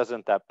 surprise, that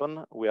hasn't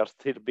happened. We are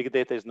still, big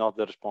data is not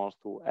the response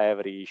to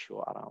every issue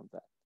around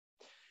that.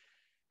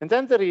 And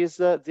then there is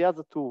the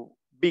other 2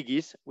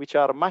 biggies, which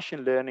are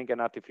machine learning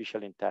and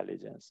artificial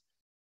intelligence.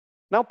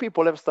 Now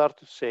people have started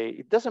to say,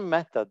 it doesn't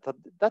matter that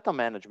data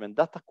management,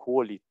 data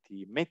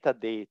quality,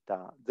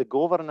 metadata, the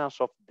governance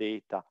of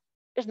data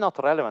is not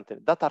relevant.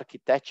 Data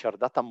architecture,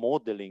 data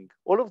modeling,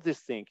 all of these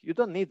things, you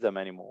don't need them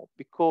anymore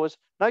because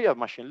now you have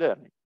machine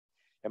learning.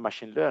 And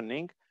machine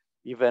learning,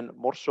 even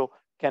more so,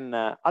 can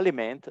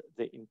augment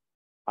the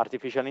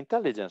artificial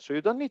intelligence. So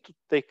you don't need to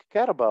take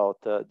care about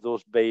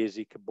those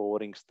basic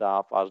boring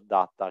stuff as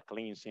data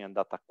cleansing and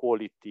data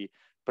quality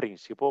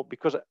principle,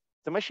 because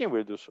the machine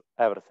will do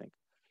everything.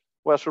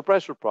 Well,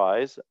 surprise,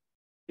 surprise,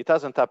 it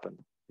hasn't happened.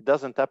 It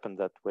doesn't happen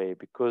that way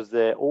because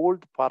the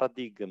old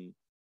paradigm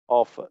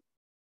of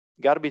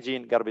garbage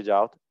in, garbage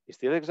out is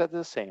still exactly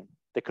the same.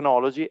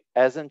 Technology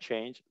hasn't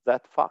changed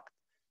that fact,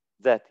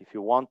 that if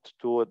you want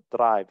to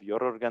drive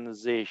your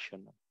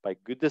organization by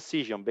good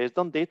decision based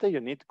on data, you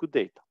need good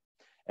data.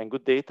 And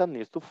good data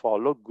needs to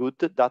follow good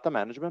data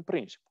management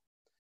principle.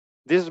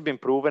 This has been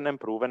proven and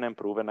proven and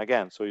proven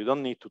again. So you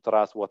don't need to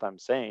trust what I'm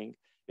saying.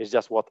 It's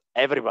just what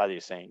everybody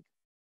is saying.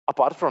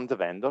 Apart from the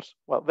vendors,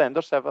 well,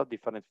 vendors have a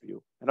different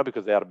view. Not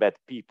because they are bad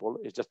people,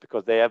 it's just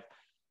because they have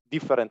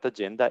different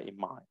agenda in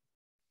mind.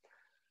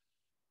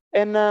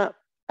 And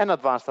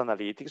advanced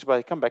analytics, but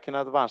I come back in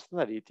advanced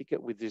analytics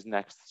with this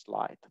next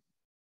slide.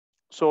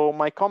 So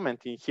my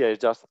comment in here is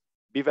just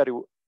be very,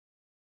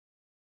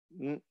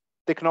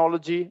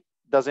 technology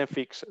doesn't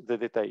fix the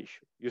data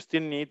issue. You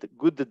still need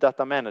good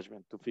data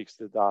management to fix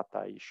the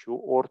data issue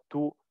or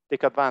to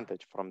take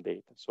advantage from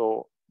data.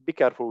 So be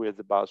careful with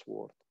the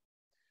buzzword.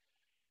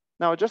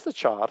 Now, just a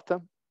chart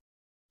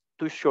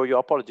to show you,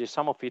 apologies,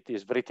 some of it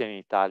is written in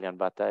Italian,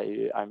 but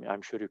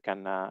I'm sure you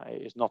can,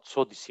 it's not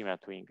so dissimilar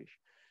to English.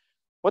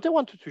 What I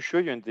wanted to show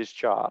you in this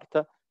chart,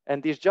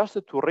 and is just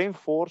to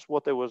reinforce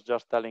what I was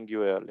just telling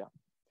you earlier.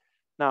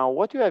 Now,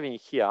 what you have in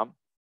here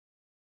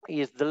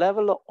is the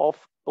level of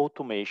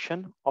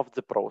automation of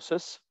the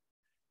process.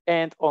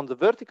 And on the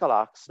vertical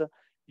axis,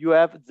 you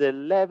have the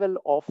level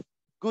of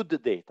good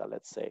data,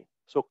 let's say.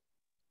 So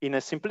in a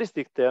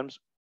simplistic terms,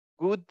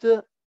 good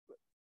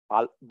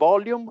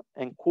volume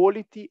and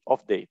quality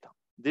of data.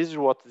 This is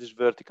what this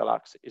vertical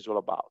axis is all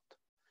about.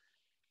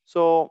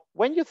 So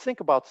when you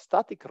think about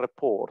static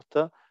report,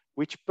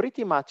 which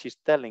pretty much is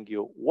telling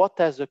you what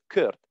has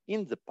occurred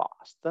in the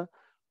past,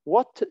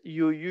 what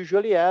you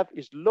usually have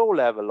is low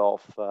level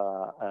of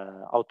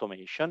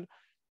automation.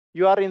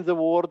 You are in the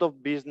world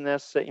of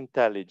business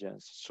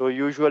intelligence. So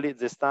usually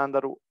the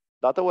standard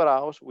data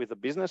warehouse with a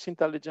business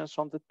intelligence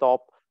on the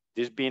top,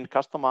 this being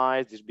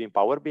customized, this being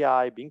Power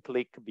BI, being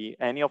Qlik, be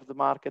any of the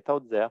market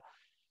out there.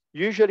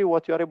 Usually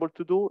what you are able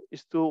to do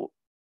is to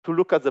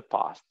look at the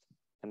past.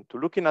 And to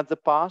looking at the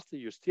past,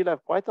 you still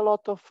have quite a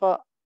lot of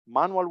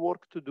manual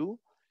work to do.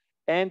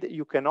 And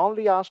you can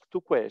only ask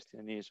 2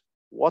 questions, is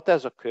what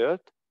has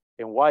occurred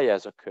and why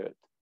has occurred.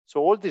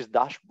 So all this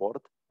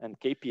dashboard and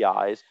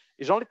KPIs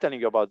is only telling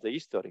you about the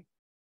history.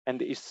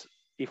 And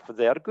if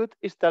they are good,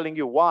 it's telling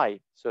you why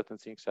certain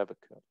things have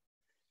occurred.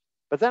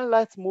 But then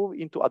let's move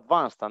into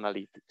advanced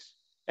analytics.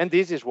 And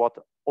this is what,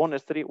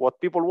 honestly, what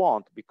people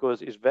want,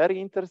 because it's very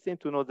interesting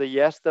to know that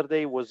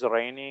yesterday was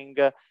raining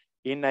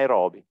in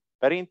Nairobi.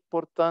 Very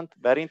important,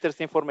 very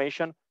interesting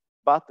information.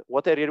 But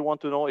what I really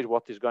want to know is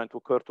what is going to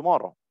occur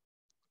tomorrow.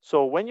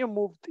 So when you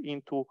moved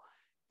into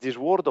this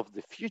world of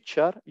the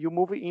future, you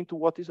move into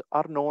what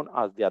are known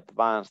as the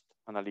advanced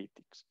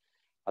analytics.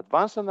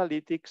 Advanced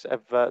analytics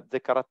have the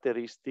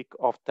characteristic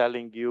of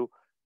telling you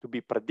to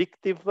be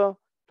predictive,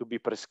 to be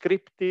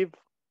prescriptive,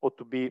 or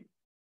to be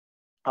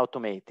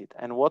automated.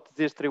 And what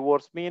these 3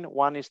 words mean,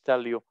 one is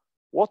tell you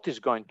what is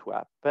going to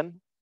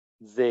happen.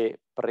 The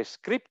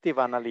prescriptive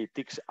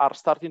analytics are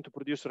starting to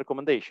produce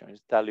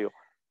recommendations, tell you,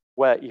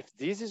 well, if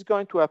this is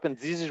going to happen,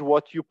 this is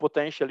what you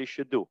potentially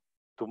should do.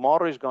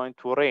 Tomorrow is going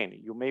to rain.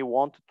 You may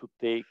want to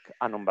take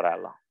an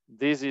umbrella.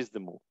 This is the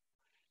move.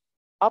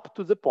 Up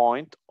to the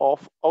point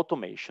of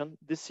automation,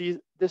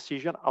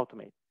 decision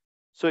automate.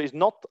 So it's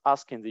not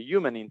asking the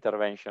human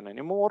intervention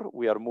anymore.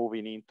 We are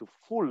moving into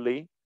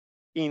fully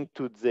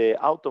into the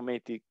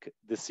automatic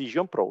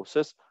decision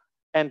process.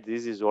 And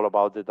this is all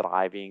about the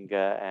driving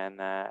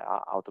and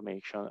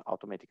automation,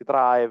 automatic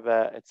drive,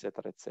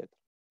 etc., etc.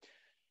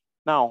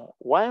 Now,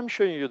 why I'm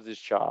showing you this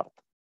chart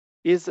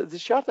is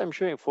this chart I'm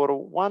showing for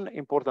one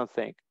important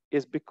thing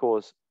is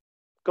because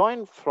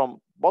going from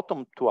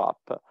bottom to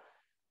up,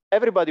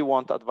 everybody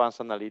wants advanced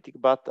analytics,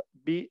 but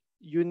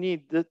you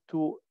need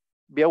to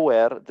be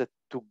aware that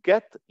to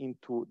get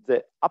into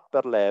the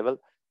upper level,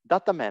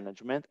 data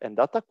management and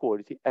data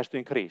quality has to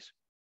increase.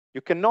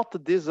 You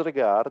cannot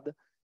disregard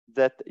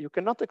that. You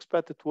cannot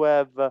expect to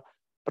have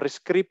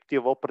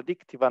prescriptive or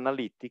predictive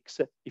analytics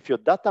if your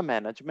data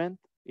management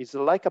is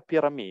like a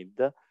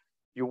pyramid.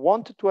 You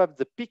want to have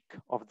the peak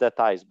of that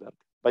iceberg,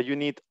 but you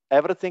need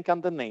everything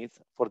underneath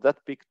for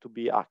that peak to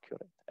be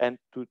accurate and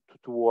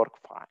to work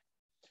fine.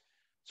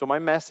 So my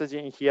message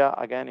in here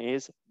again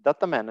is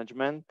data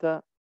management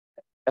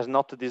has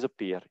not to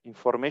disappear.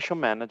 Information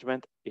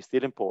management is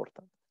still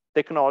important.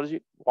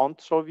 Technology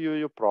won't solve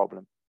your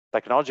problem.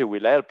 Technology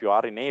will help you.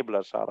 Our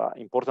enablers are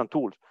important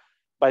tools,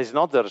 but it's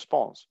not the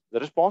response. The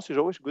response is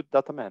always good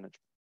data management.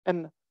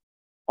 And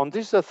on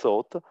this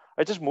thought,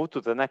 I just move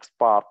to the next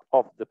part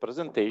of the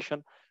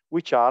presentation,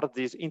 which are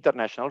these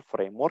international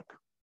framework,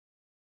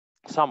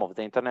 some of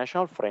the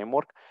international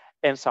framework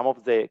and some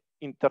of the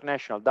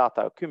international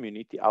data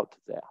community out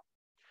there.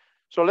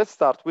 So let's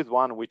start with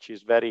one which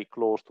is very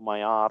close to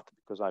my heart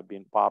because I've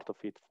been part of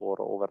it for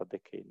over a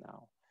decade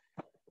now.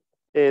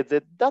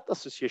 The Data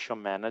Association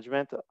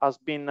Management has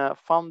been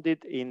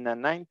founded in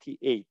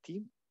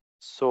 1980.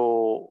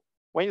 So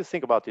when you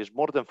think about it, it's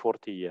more than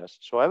 40 years.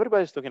 So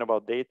everybody's talking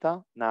about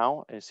data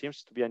now, and it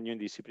seems to be a new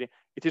discipline.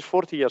 It is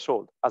 40 years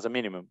old as a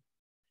minimum.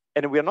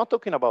 And we are not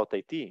talking about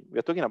IT, we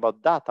are talking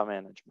about data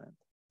management.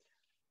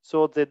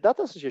 So the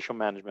Data Association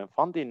Management,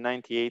 founded in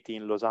 1980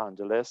 in Los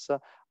Angeles,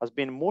 has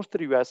been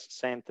mostly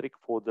US-centric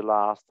for the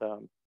last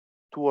 2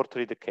 or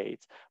 3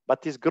 decades,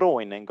 but is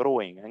growing and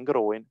growing and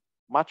growing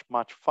much,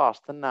 much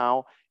faster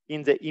now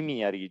in the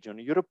EMEA region,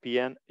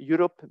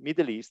 Europe,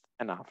 Middle East,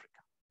 and Africa.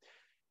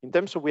 In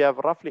terms of, we have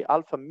roughly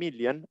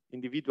 500,000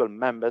 individual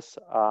members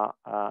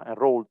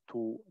enrolled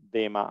to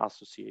DEMA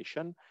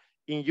Association.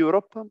 In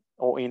Europe,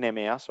 or in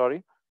EMEA,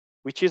 sorry,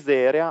 which is the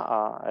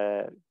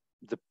area,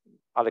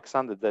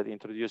 Alexander that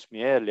introduced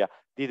me earlier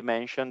did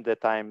mention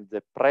that I'm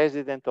the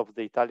president of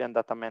the Italian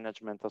Data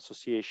Management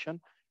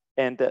Association,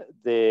 and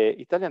the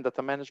Italian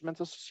Data Management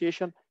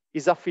Association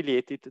is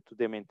affiliated to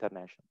DEMA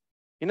International.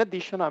 In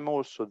addition, I'm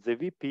also the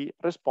VP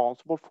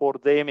responsible for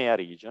the EMEA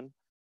region.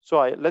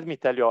 So let me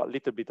tell you a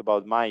little bit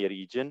about my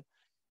region,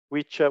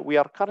 which we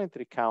are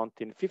currently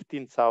counting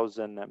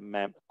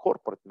 15,000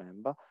 corporate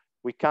members.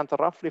 We count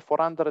roughly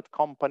 400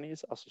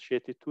 companies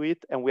associated to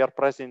it, and we are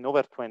present in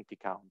over 20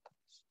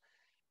 countries.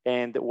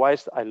 And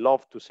whilst I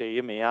love to say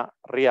EMEA,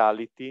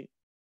 reality,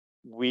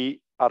 we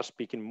are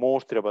speaking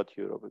mostly about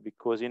Europe,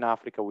 because in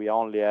Africa, we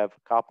only have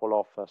a couple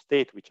of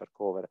states which are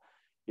covered.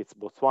 It's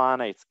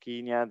Botswana, it's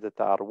Kenya that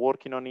are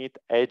working on it.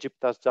 Egypt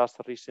has just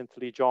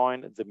recently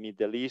joined. The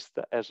Middle East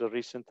has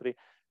recently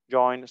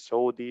joined.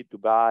 Saudi,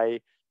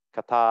 Dubai,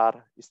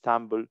 Qatar,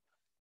 Istanbul.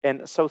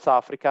 And South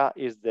Africa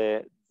is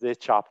the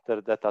chapter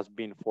that has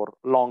been for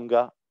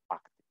longer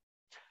active.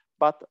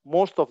 But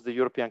most of the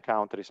European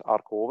countries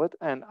are covered.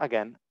 And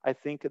again, I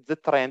think the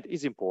trend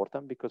is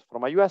important because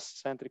from a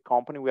US-centric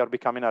company, we are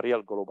becoming a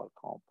real global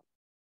company.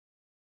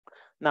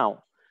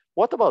 Now,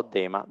 what about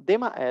DEMA?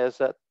 DEMA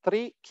has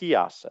 3 key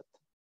assets.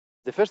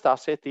 The first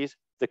asset is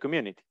the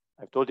community.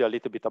 I've told you a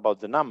little bit about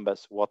the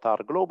numbers, what are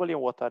globally and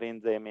what are in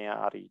the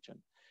EMEA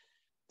region.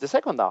 The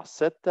second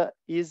asset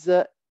is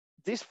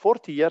this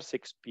 40 years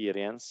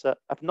experience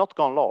have not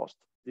gone lost.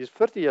 This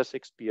 30 years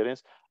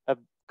experience have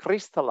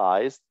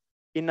crystallized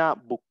in a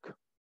book.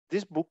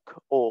 This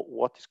book, or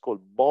what is called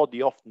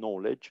body of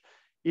knowledge,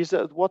 is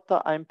what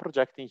I'm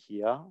projecting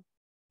here.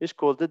 It's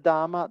called the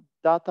DAMA,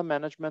 Data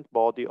Management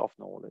Body of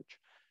Knowledge.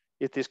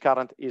 It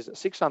is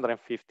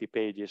 650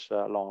 pages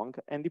long,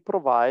 and it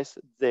provides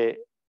the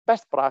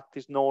best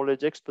practice,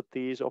 knowledge,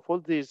 expertise of all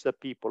these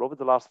people over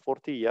the last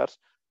 40 years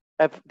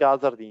have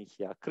gathered in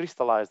here,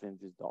 crystallized in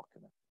this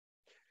document.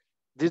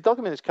 This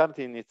document is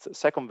currently in its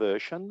 2nd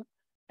version,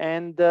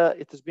 and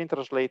it has been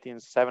translated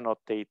in 7 or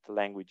 8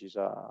 languages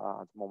at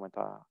the moment.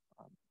 I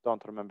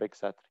don't remember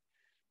exactly.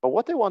 But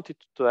what I wanted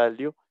to tell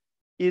you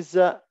is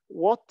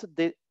what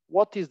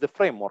is the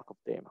framework of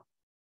DEMA.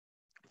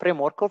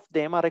 Framework of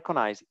DEMA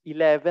recognizes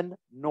 11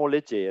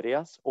 knowledge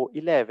areas or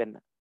 11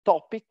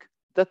 topics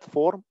that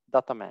form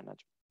data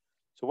management.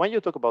 So when you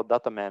talk about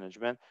data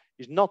management,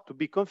 it's not to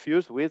be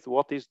confused with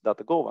what is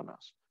data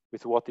governance,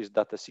 with what is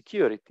data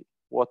security,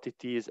 what it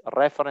is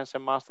reference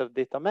and master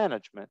data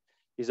management,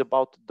 is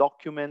about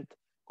document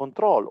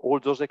control, all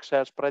those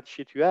Excel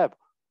spreadsheets you have,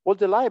 all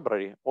the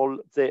library, all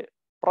the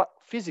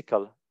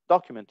physical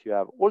document you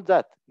have, all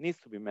that needs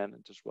to be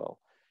managed as well.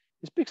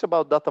 It speaks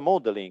about data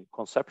modeling,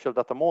 conceptual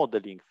data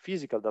modeling,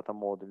 physical data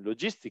modeling,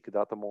 logistic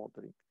data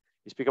modeling.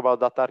 It speaks about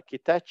data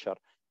architecture.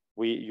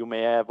 You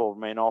may have or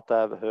may not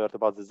have heard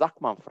about the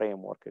Zachman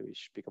framework. We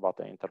speak about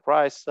the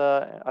enterprise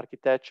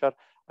architecture,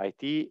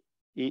 IT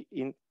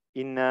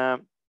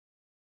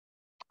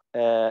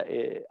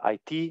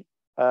IT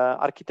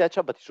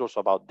architecture, but it's also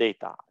about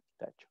data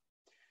architecture.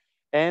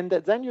 And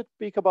then you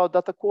speak about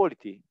data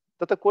quality.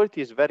 Data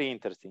quality is very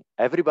interesting.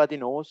 Everybody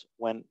knows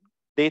when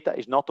data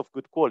is not of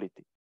good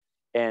quality.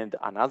 And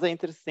another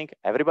interesting thing,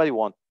 everybody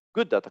wants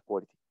good data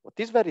quality. What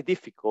is very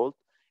difficult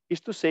is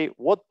to say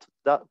what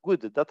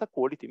good data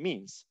quality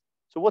means.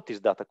 So what is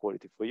data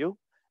quality for you?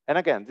 And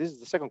again, this is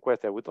the second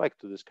question I would like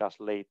to discuss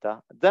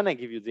later. Then I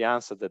give you the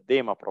answer that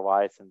DEMA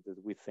provides and that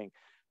we think.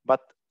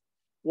 But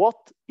what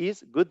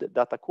is good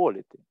data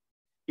quality?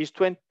 Is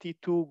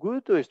 22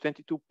 good or is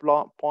 22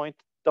 point ...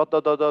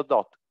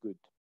 good?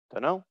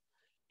 Don't know.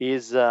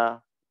 Is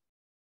a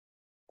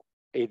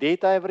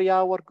data every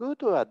hour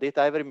good or a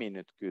data every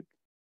minute good?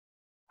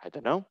 I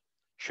don't know.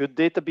 Should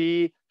data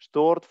be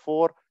stored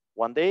for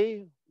 1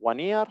 day, 1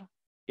 year,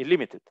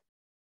 unlimited?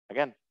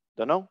 Again,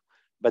 don't know.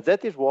 But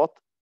that is what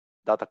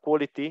data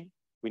quality,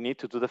 we need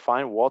to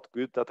define what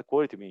good data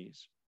quality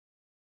means.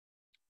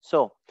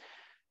 So,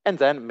 and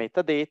then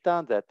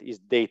metadata, that is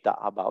data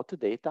about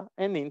data,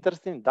 and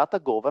interesting data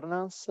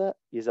governance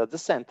is at the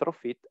center of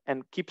it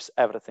and keeps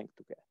everything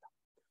together.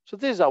 So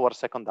this is our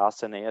second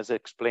asset, and as I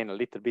explained a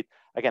little bit.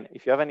 Again,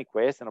 if you have any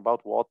question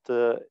about what,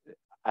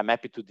 I'm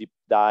happy to deep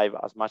dive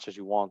as much as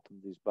you want on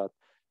this, but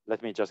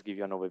let me just give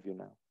you an overview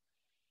now.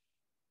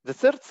 The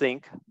third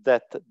thing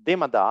that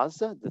DEMA does,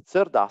 the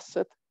third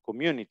asset,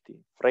 community,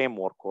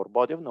 framework, or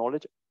body of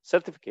knowledge,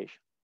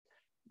 certification.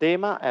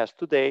 DEMA has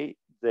today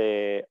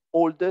the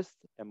oldest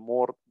and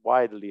more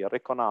widely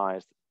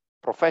recognized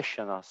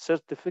professional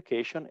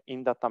certification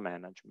in data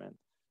management.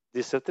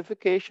 This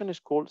certification is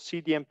called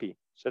CDMP,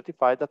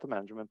 Certified Data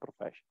Management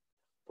Professional.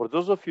 For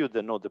those of you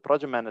that know the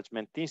Project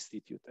Management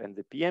Institute and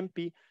the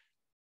PMP,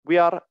 we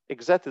are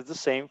exactly the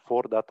same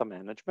for data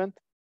management.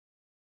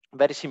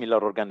 Very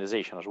similar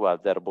organization as well.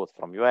 They're both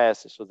from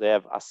US, so they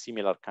have a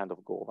similar kind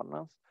of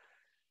governance.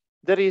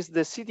 There is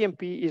the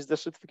CDMP, is the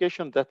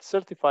certification that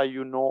certify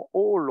you know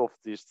all of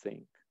these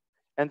things.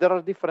 And there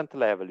are different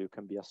levels. You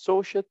can be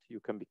associate,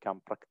 you can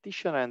become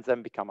practitioner, and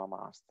then become a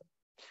master.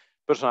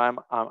 Personally,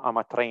 I'm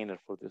a trainer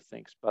for these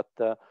things, but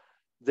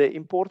the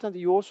important,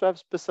 you also have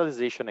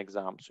specialization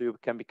exams. So you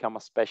can become a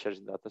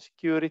specialist in data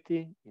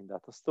security, in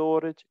data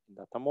storage, in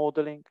data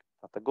modeling,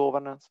 data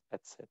governance,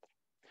 etc.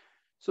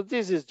 So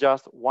this is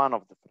just one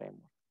of the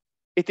frameworks.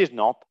 It is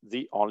not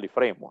the only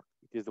framework.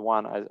 It is the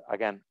one,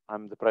 again,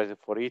 I'm the president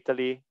for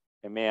Italy,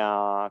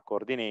 EMEA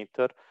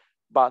coordinator,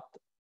 but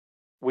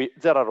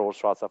there are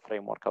also other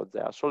frameworks out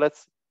there. So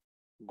let's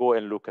go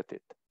and look at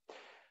it.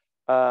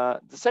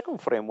 The second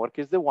framework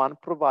is the one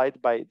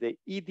provided by the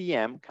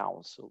EDM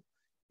Council.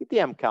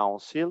 EDM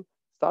Council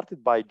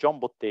started by John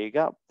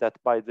Bottega,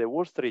 that by the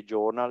Wall Street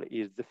Journal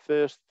is the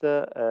first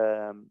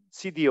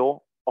CDO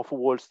of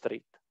Wall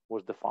Street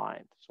was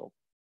defined. So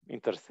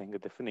interesting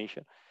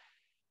definition.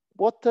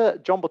 What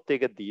John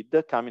Bottega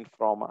did, coming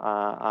from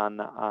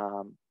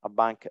a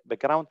bank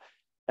background,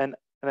 and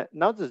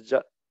now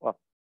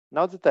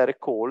that I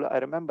recall, I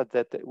remember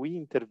that we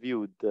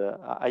interviewed,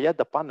 I had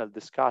a panel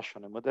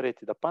discussion, I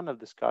moderated a panel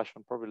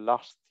discussion probably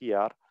last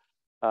year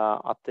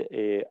at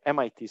the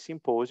MIT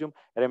symposium.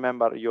 I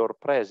remember your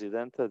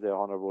president, the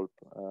Honorable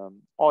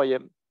Oye,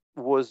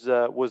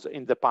 was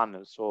in the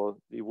panel. So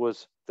he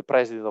was the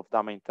president of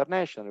DAMA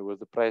International, he was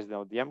the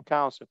president of the M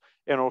Council,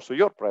 and also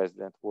your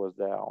president was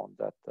there on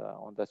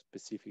that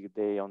specific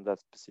day, on that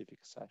specific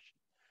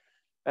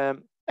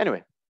session.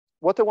 Anyway,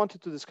 what I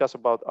wanted to discuss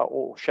about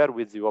or share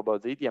with you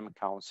about the EDM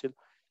Council,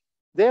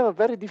 they have a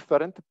very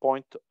different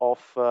point of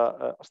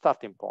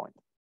starting point.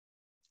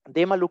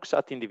 DEMA looks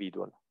at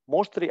individual,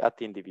 mostly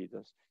at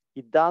individuals.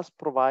 It does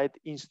provide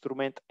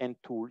instrument and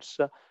tools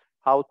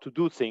how to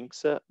do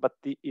things, but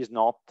it is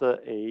not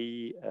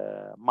a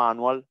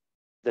manual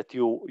that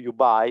you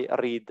buy,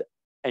 read,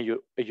 and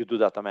you do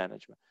data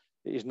management.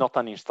 It's not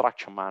an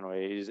instruction manual,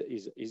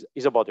 it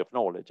is a body of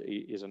knowledge,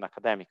 it is an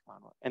academic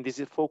manual. And this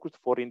is focused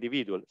for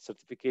individual.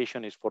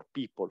 Certification is for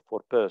people,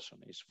 for person,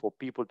 is for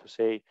people to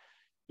say,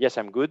 yes,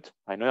 I'm good,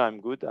 I know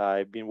I'm good,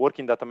 I've been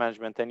working data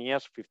management 10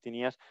 years, 15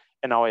 years,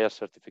 and now I have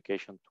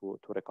certification to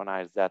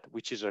recognize that,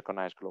 which is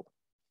recognized globally.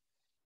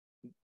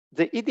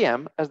 The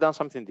EDM has done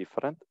something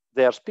different.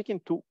 They are speaking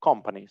to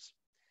companies,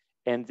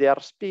 and they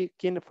are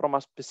speaking from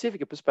a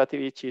specific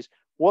perspective, which is,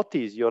 what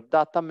is your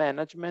data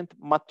management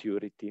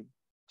maturity?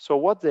 So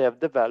what they have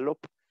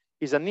developed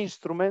is an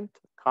instrument,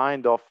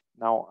 kind of,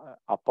 now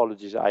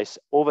apologies, I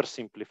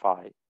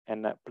oversimplify,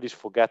 and please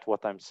forget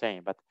what I'm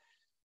saying, but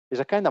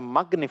it's a kind of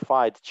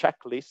magnified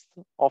checklist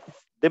of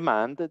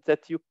demand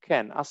that you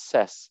can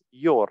assess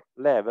your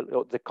level,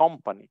 or the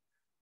company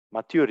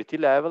maturity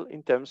level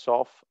in terms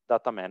of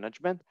data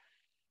management.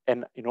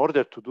 And in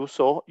order to do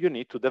so, you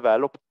need to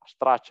develop a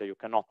structure. You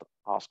cannot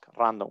ask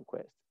random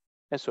questions.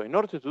 And so in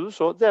order to do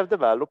so, they have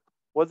developed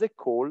what they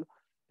call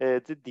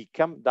the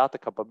DCAM, Data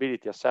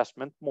Capability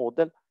Assessment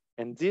Model.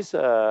 And this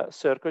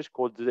circle is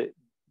called the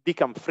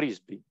DCAM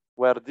Frisbee,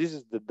 where this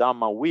is the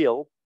Dama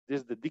wheel,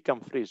 this is the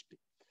DCAM Frisbee.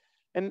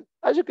 And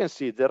as you can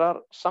see, there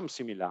are some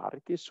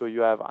similarities. So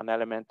you have an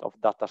element of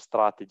data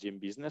strategy and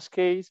business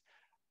case.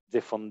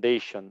 The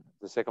foundation,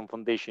 the second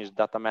foundation is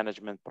data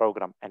management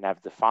program and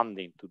have the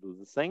funding to do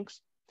the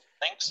things.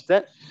 Thanks.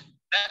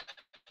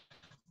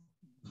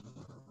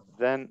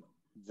 Then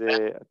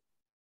the,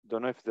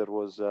 don't know if there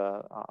was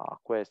a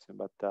question,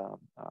 but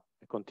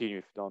I continue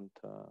if you don't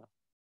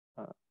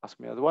ask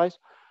me otherwise,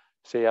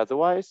 say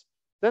otherwise.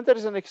 Then there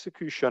is an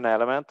execution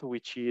element,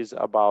 which is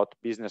about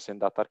business and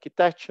data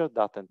architecture,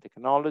 data and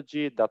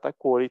technology, data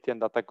quality,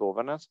 and data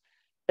governance.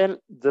 And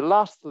the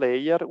last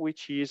layer,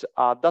 which is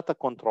a data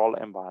control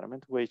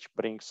environment, which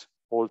brings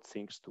all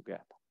things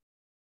together.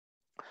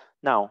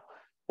 Now,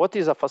 what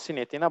is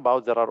fascinating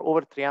about, there are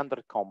over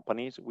 300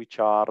 companies which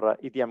are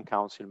EDM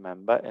Council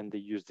member, and they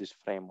use this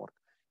framework.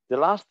 The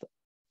last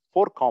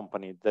 4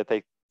 companies that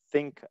I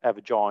think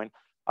have joined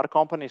are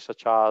companies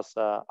such as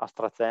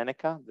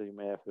AstraZeneca, that you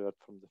may have heard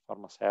from the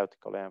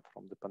pharmaceutical and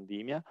from the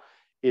pandemic,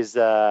 is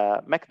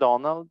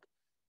McDonald's,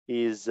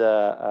 is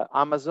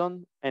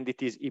Amazon, and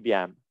it is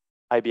IBM.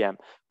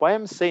 Why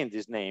I'm saying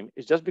this name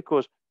is just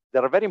because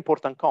there are very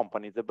important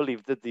companies that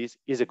believe that this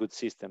is a good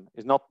system.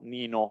 It's not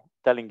Nino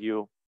telling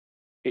you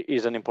it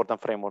is an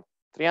important framework.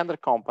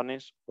 300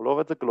 companies all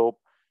over the globe,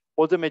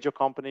 all the major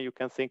companies you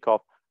can think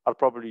of are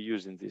probably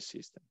using this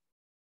system.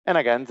 And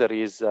again, there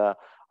is a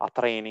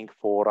training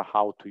for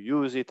how to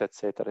use it,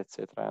 etc.,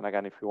 etc. And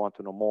again, if you want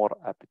to know more,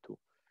 happy to.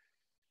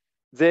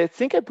 The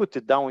thing I put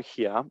it down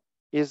here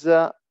is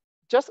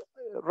just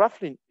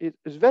roughly,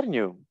 it's very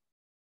new.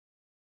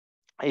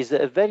 It's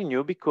very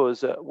new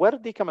because where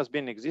DCAM has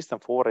been in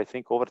existence for, I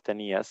think, over 10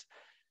 years,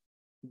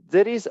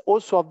 there is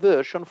also a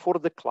version for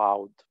the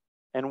cloud.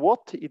 And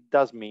what it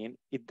does mean,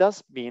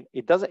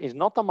 it's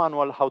not a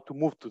manual how to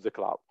move to the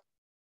cloud.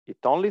 It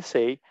only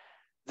say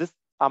this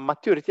a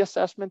maturity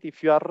assessment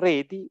if you are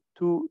ready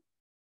to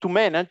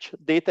manage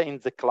data in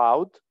the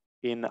cloud,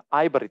 in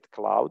hybrid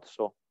cloud,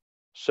 so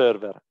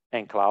server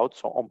and cloud,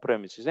 so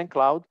on-premises and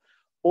cloud,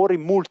 or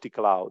in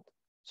multi-cloud.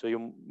 So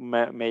you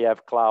may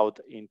have cloud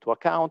into a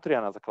country,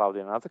 another cloud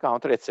in another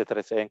country,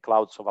 etc., and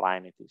cloud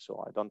sovereignty.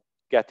 So I don't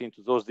get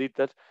into those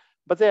details,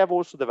 but they have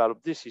also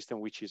developed this system,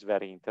 which is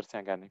very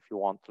interesting. Again, if you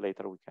want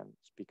later, we can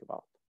speak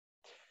about.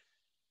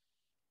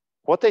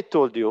 What I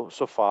told you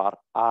so far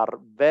are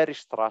very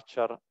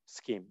structured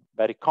scheme,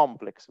 very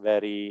complex,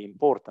 very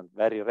important,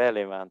 very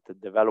relevant,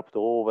 developed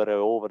over and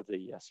over the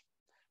years.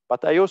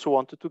 But I also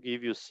wanted to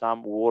give you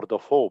some word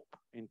of hope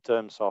in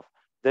terms of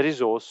there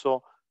is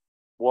also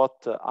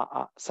what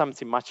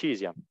something much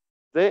easier.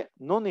 The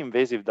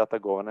non-invasive data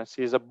governance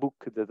is a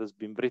book that has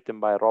been written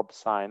by Bob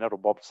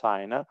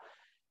Signer,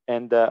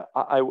 and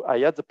I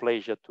had the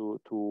pleasure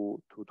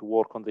to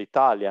work on the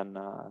Italian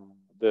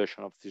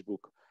version of this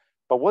book.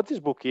 But what this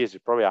book is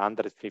probably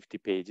 150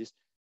 pages,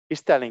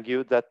 is telling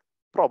you that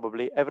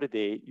probably every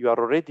day you are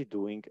already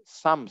doing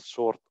some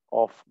sort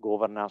of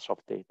governance of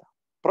data.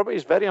 Probably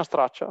it's very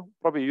unstructured.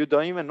 Probably you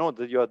don't even know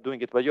that you are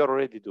doing it, but you're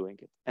already doing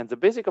it. And the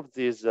basic of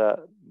this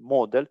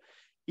model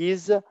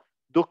is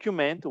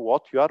document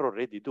what you are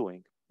already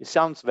doing. It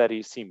sounds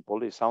very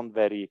simple. It sounds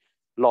very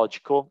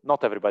logical.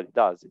 Not everybody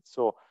does it.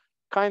 So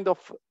kind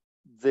of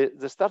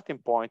the starting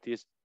point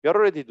is you're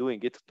already doing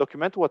it,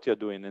 document what you're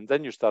doing, and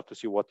then you start to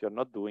see what you're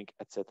not doing,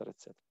 etc.,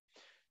 etc.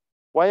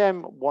 Why I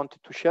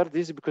wanted to share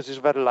this is because it's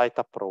a very light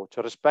approach.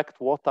 Respect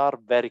what are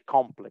very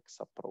complex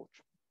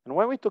approach. And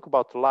when we talk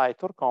about light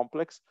or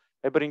complex,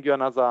 I bring you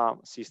another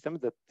system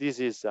that this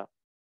is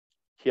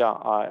here,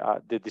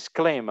 the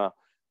disclaimer.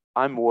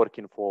 I'm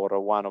working for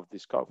one of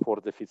these,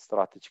 for the Fit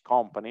Strategy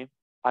company.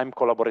 I'm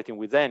collaborating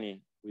with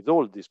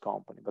all these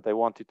companies, but I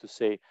wanted to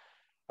say,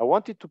 I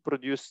wanted to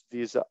produce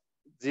this.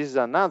 This is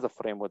another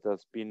framework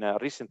that's been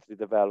recently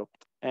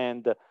developed.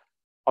 And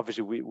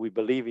obviously we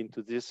believe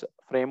into this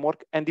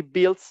framework, and it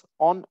builds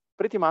on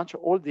pretty much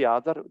all the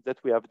other that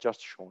we have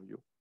just shown you.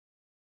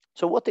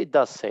 So what it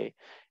does say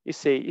is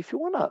say, if you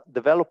want to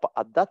develop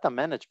a data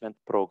management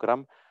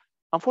program,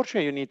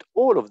 unfortunately, you need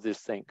all of these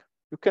things.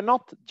 You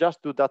cannot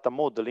just do data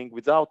modeling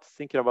without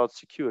thinking about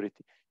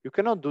security. You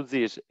cannot do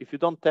this if you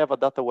don't have a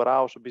data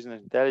warehouse or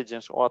business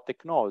intelligence or a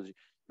technology.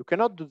 You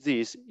cannot do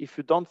this if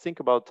you don't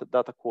think about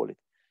data quality.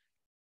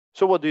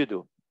 So what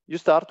do? You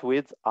start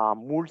with a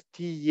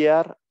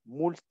multi-year,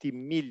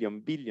 multi-million,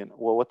 billion,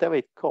 or whatever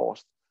it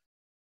costs,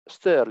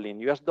 sterling,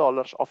 US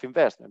dollars of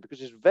investment,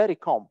 because it's very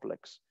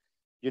complex.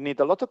 You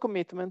need a lot of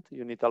commitment,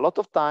 you need a lot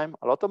of time,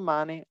 a lot of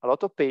money, a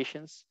lot of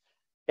patience,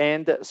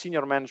 and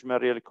senior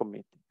management really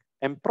committing.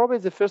 And probably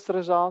the first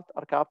result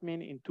are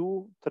coming in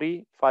 2,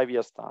 3, 5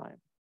 years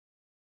time.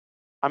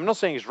 I'm not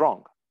saying it's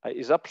wrong.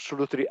 It's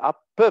absolutely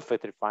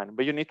perfectly fine,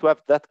 but you need to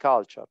have that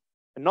culture.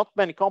 And not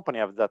many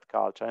companies have that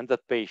culture and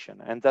that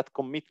patience and that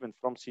commitment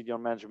from senior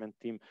management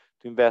team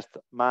to invest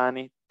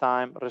money,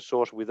 time,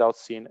 resource without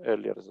seeing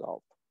early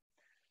result.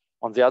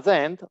 On the other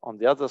end, on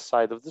the other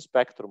side of the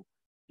spectrum,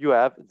 you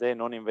have the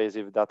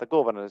non-invasive data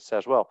governance that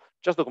says, well,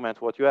 just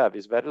document what you have.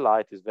 It's very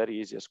light, it's very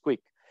easy, it's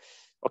quick.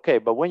 Okay,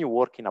 but when you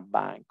work in a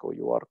bank or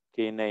you work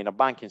in a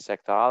banking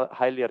sector,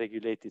 highly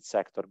regulated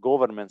sector,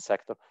 government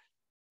sector,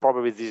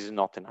 probably this is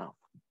not enough.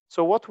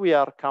 So what we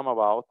are come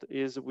about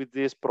is with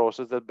this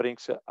process that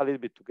brings a little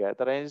bit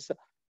together, and is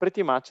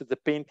pretty much the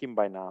painting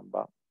by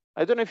number.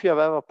 I don't know if you have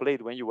ever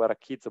played when you were a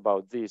kid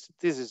about this.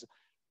 This is,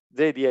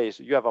 the idea is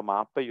you have a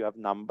map, you have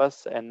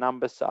numbers, and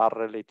numbers are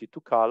related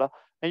to color,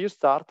 and you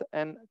start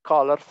and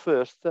color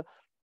first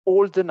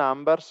all the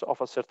numbers of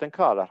a certain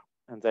color,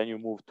 and then you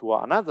move to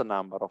another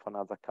number of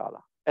another color,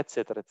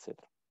 etc., etc.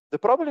 The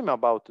problem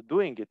about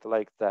doing it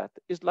like that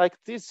is like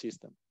this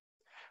system,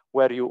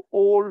 where you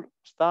all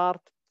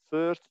start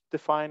first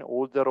define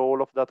all the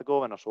role of data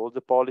governance, all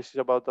the policies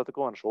about data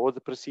governance, all the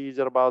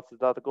procedure about the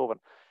data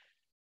governance,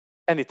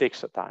 and it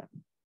takes a time.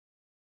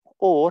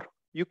 Or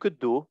you could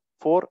do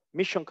for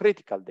mission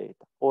critical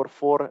data, or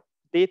for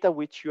data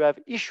which you have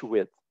issue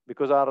with,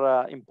 because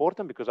are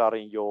important, because are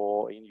in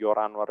your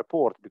annual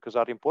report, because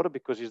are important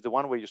because it's the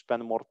one where you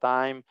spend more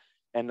time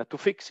and to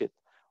fix it,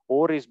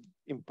 or is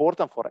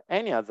important for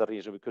any other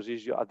reason because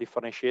it's a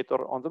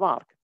differentiator on the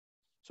market.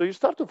 So you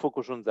start to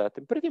focus on that,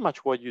 and pretty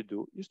much what you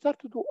do, you start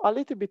to do a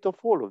little bit of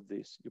all of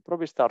this. You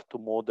probably start to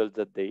model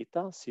the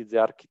data, see the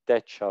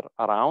architecture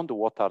around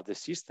what are the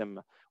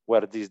system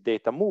where this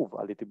data move,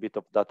 a little bit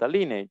of data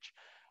lineage,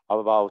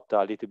 about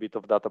a little bit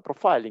of data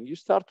profiling. You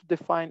start to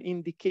define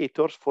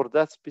indicators for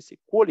that specific,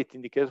 quality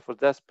indicators for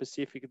that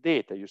specific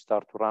data. You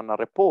start to run a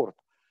report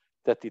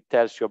that it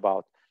tells you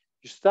about.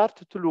 You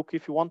start to look,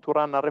 if you want to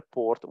run a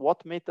report,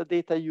 what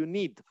metadata you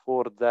need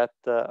for that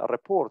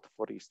report,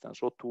 for instance,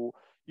 or to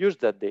use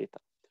that data.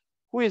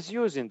 Who is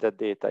using that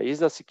data?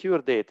 Is it secure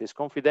data? Is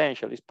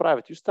confidential? Is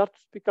private? You start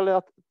to speak a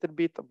little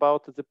bit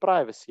about the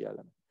privacy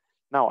element.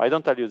 Now, I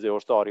don't tell you the whole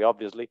story,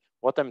 obviously.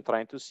 What I'm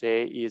trying to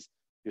say is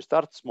you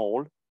start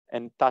small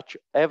and touch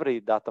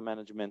every data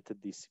management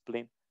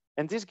discipline.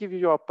 And this gives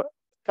you a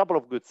couple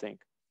of good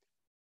things.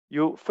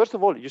 First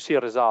of all, you see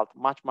a result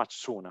much, much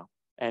sooner,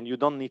 and you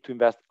don't need to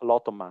invest a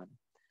lot of money.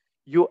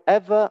 You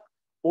have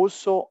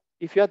also,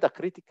 if you had a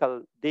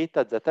critical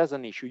data that has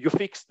an issue, you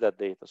fix that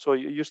data. So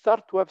you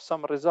start to have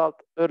some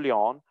result early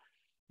on.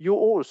 You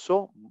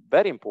also,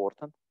 very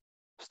important,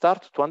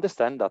 start to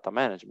understand data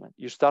management.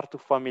 You start to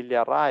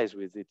familiarize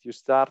with it. You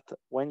start,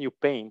 when you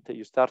paint,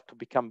 you start to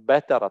become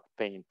better at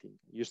painting.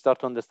 You start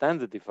to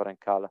understand the different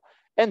color,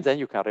 and then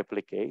you can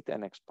replicate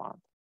and expand.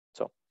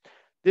 So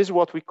this is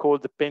what we call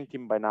the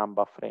painting by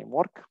number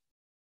framework.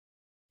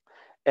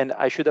 And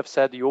I should have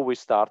said you always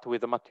start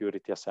with a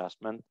maturity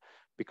assessment,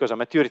 because a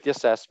maturity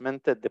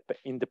assessment,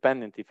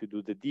 independent if you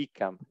do the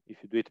DCAM, if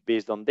you do it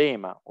based on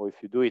DEMA, or if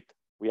you do it,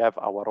 we have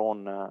our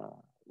own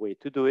way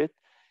to do it,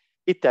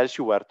 it tells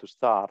you where to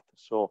start.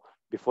 So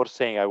before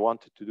saying I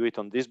wanted to do it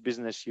on this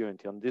business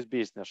unit, on this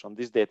business, on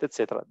this data,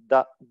 etc.,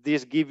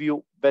 this give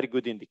you very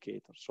good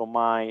indicators. So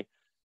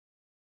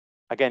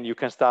again, you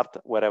can start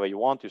wherever you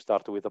want. You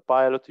start with a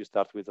pilot, you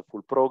start with a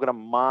full program.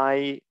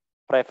 My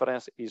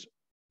preference is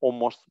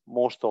almost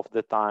most of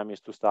the time is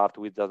to start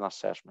with an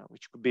assessment,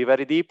 which could be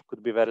very deep,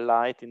 could be very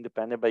light,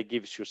 independent, but it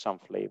gives you some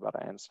flavor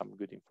and some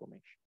good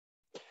information.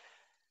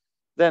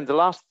 Then the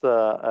last,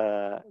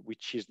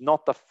 which is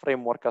not a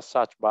framework as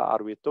such, but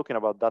are we talking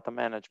about data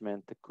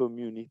management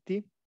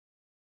community?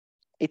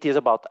 It is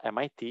about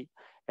MIT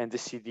and the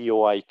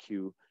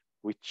CDOIQ,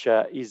 which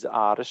is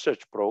a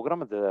research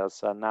program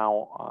that's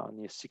now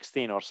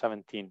 16 or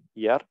 17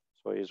 years,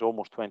 so it's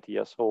almost 20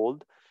 years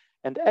old.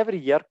 And every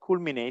year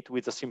culminate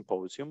with a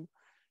symposium,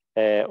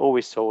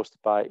 always hosted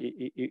by,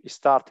 it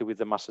started with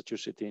the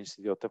Massachusetts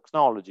Institute of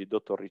Technology.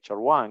 Dr. Richard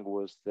Wang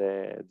was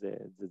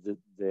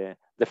the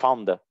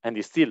founder, and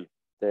is still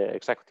the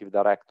executive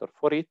director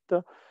for it.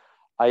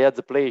 I had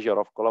the pleasure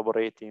of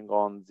collaborating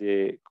on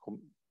the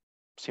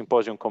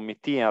symposium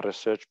committee and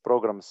research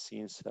program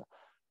since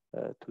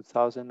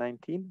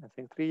 2019, I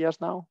think 3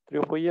 years now, 3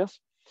 or 4 years.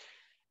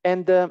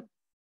 And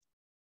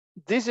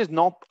this is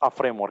not a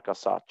framework as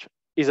such.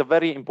 It's a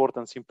very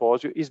important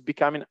symposium. It's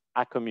becoming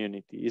a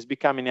community. It's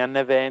becoming an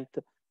event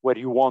where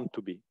you want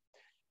to be.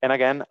 And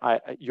again,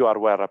 you are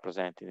well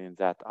represented in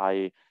that.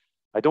 I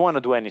don't want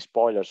to do any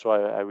spoilers, so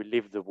I will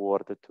leave the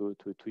word to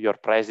your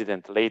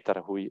president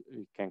later, who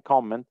can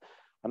comment.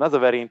 Another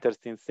very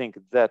interesting thing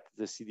that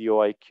the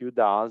CDOIQ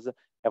does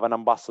have an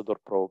ambassador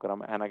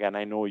program. And again,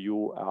 I know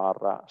you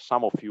are,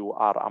 some of you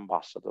are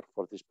ambassadors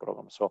for this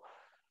program. So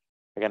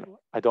again,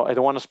 I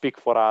don't want to speak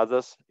for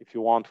others. If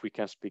you want, we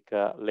can speak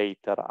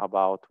later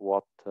about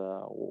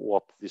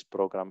what this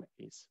program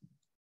is.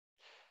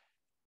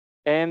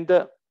 And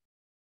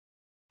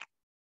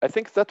I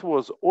think that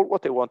was all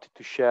what I wanted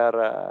to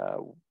share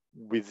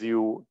with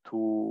you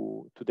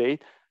today.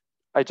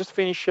 I just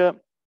finish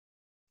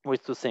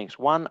with 2 things.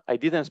 One, I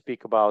didn't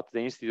speak about the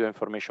Institute of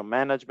Information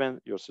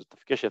Management, your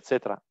certification,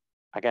 etc.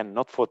 Again,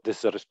 not for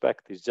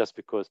disrespect, it's just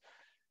because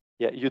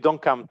you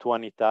don't come to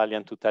an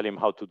Italian to tell him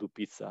how to do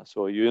pizza.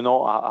 So you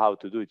know how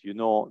to do it. You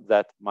know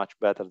that much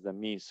better than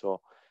me.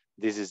 So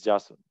This is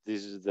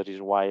the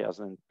reason why it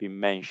hasn't been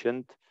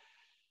mentioned.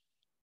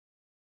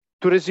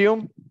 To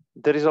resume,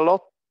 there is a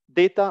lot.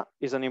 Data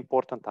is an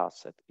important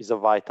asset, is a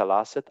vital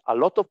asset. A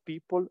lot of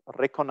people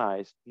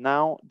recognize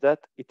now that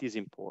it is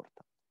important.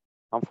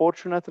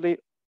 Unfortunately,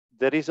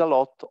 there is a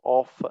lot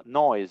of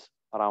noise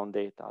around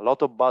data, a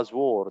lot of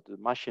buzzwords,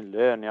 machine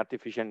learning,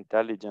 artificial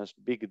intelligence,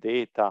 big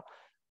data,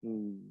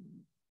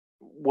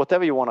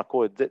 whatever you want to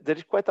call it. There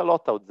is quite a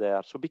lot out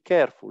there. So be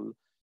careful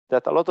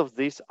that a lot of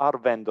these are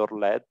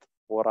vendor-led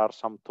or are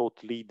some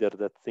thought leader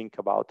that think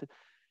about it.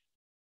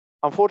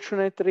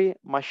 Unfortunately,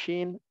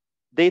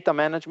 data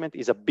management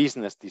is a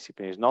business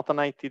discipline. It's not an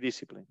IT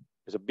discipline.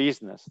 It's a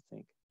business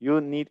thing.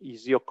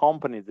 It's your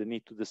company that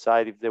need to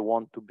decide if they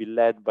want to be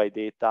led by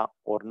data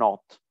or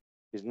not.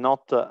 It's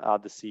not a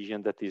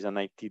decision that is an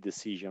IT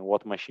decision,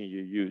 what machine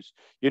you use.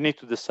 You need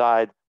to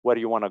decide where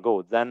you want to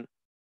go. Then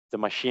the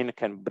machine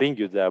can bring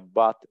you there,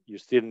 but you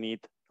still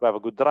need to have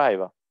a good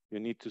driver. You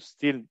need to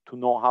still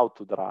know how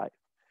to drive.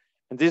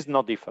 And this is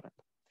not different.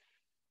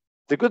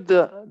 The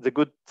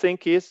good thing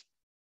is,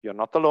 you're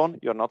not alone.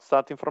 You're not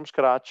starting from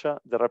scratch.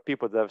 There are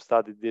people that have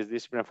studied this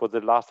discipline for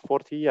the last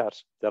 40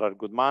 years. There are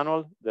good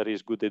manuals. There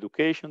is good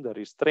education. There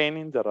is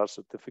training. There are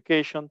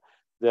certification.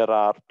 There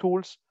are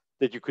tools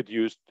that you could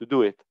use to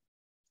do it.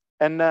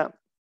 And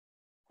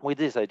with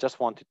this, I just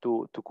wanted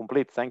to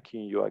complete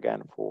thanking you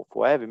again for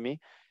having me.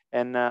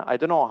 And I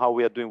don't know how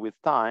we are doing with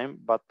time,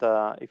 but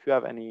if you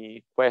have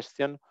any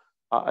question,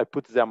 I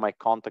put there my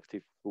contact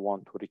if you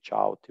want to reach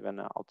out even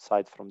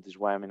outside from this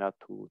webinar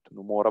to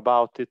know more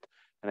about it.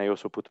 And I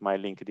also put my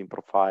LinkedIn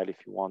profile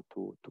if you want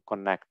to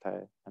connect.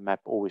 I'm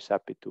always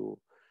happy to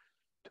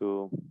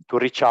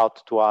reach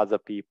out to other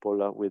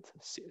people with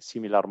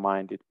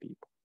similar-minded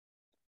people.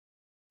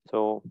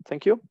 So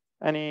thank you.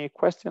 Any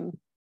question?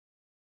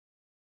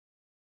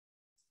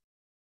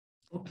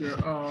 Okay.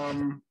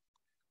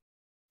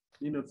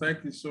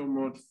 Thank you so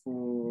much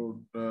for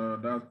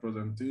that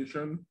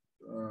presentation.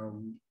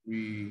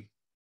 We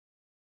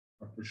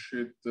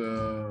appreciate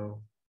the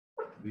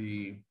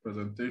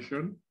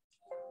presentation.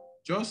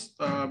 Just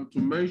to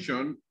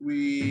mention,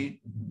 we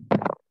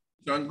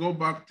can go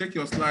back, take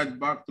your slide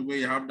back to where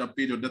you have the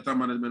page of data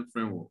management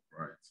framework,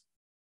 right?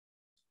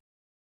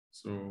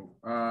 So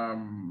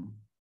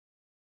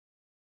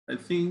I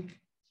think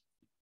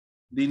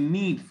the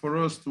need for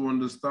us to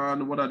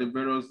understand what are the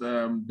various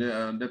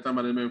data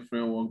management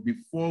framework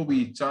before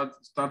we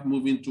start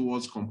moving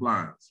towards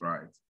compliance,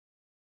 right?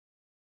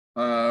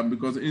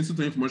 Because the Institute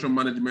of Information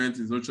Management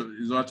is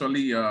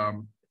actually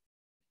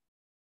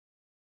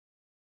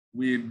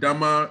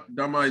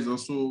DAMA is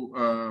also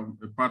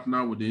a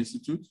partner with the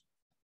Institute,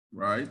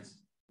 right?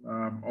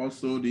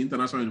 Also, the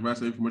International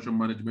University of Information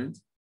Management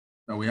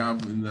that we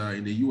have in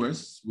the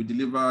US, we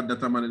deliver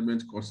data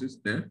management courses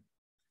there.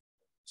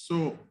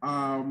 So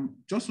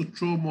just to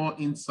throw more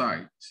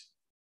insight,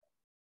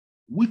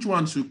 which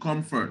one should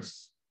come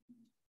first?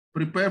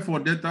 Prepare for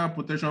data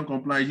protection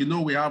compliance.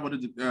 We have all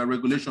the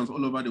regulations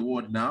all over the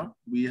world now.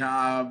 We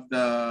have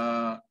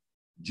the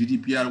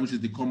GDPR, which is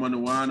the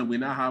common one. We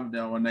now have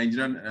our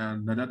Nigerian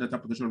data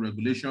protection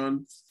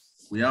regulation.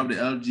 We have the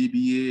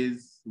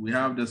LGBAs. We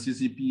have the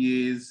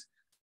CCPAs.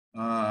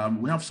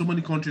 We have so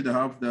many countries that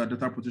have the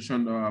data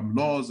protection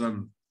laws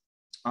and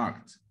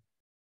act.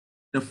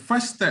 The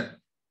first step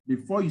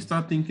before you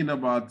start thinking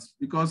about,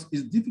 because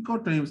it's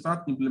difficult to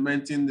start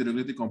implementing the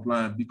regulatory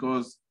compliance,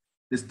 because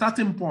the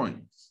starting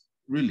point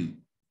really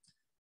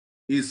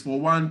is for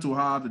one to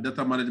have the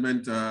data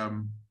management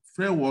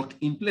framework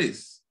in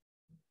place.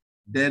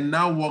 Then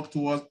now work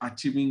towards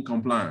achieving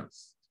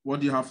compliance. What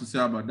do you have to say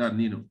about that,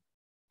 Nino?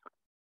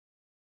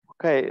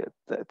 Okay,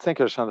 thank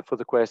you, Alessandro, for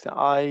the question.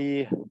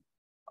 I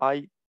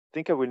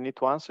think I will need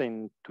to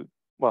answer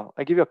well,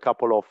 I give you a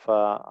couple of,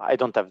 I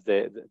don't have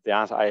the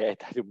answer. I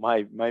tell you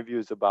my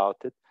views about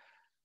it.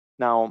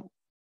 Now,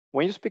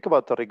 when you speak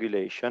about the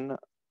regulation,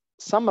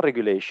 some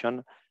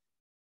regulation,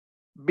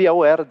 be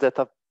aware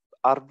that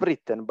are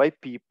written by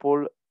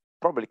people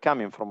probably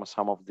coming from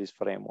some of this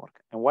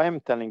framework. And why I'm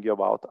telling you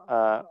about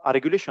a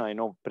regulation I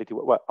know pretty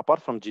well,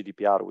 apart from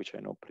GDPR, which I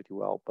know pretty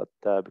well, but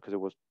because I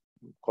was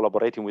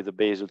collaborating with the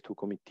Basel II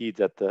committee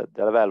that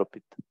developed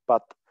it.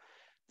 But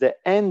the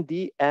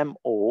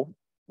NDMO,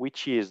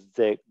 which is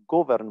the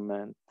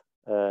government,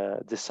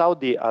 the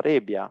Saudi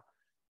Arabia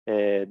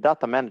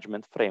data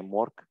management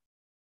framework,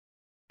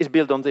 is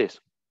built on this.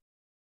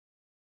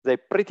 They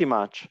pretty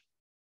much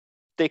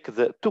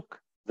took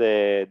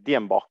the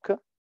DMBOK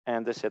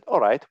and they said, all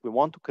right, we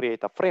want to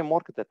create a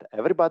framework that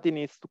everybody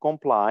needs to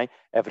comply,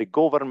 every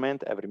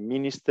government, every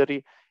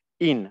ministry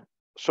in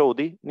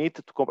Saudi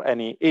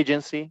any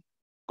agency,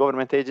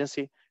 government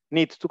agency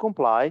needs to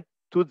comply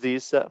to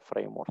this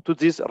framework, to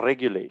this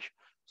regulation.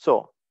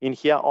 So in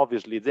here,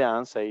 obviously, the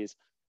answer is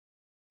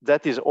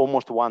that is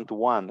almost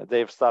one-to-one.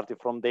 They've started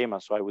from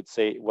DAMA, so I would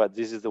say, well,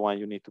 this is the one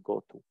you need to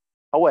go to.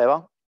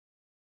 However,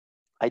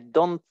 I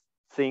don't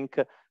think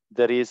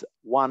there is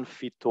one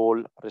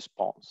fit-all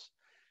response,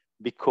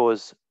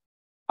 because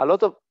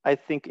I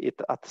think at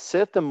a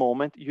certain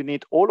moment, you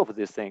need all of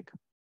these things.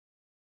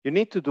 You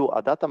need to do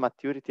a data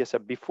maturity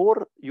assessment.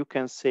 Before you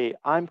can say,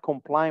 I'm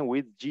complying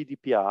with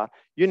GDPR,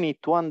 you need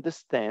to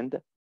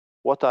understand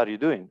what are you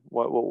doing,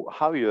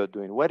 how you are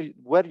doing,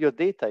 where your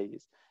data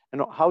is,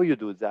 and how you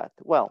do that.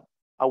 Well,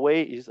 a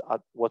way is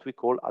what we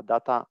call a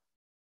data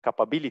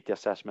capability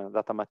assessment,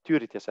 data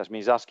maturity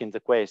assessment. Is asking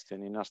the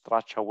question in a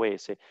structured way,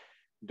 say,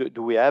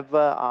 do we have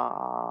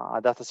a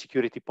data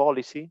security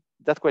policy?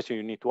 That question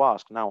you need to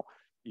ask. Now,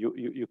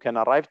 you can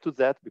arrive to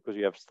that because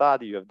you have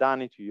studied, you have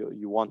done it,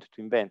 you want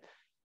to invent.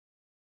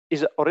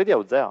 Is already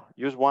out there.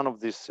 Use one of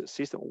these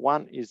systems.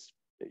 One is,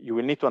 you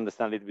will need to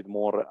understand a little bit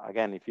more.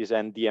 Again, if it's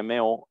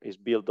NDMO is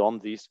built on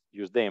this,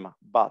 use DEMA,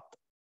 but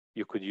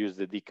you could use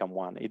the DCAM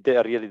one. It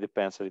really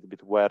depends a little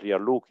bit where you're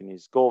looking,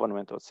 is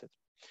government, etc.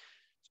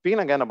 Speaking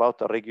again about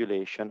the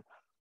regulation,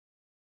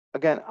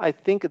 again, I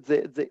think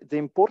the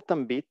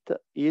important bit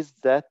is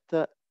that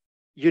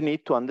you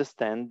need to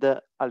understand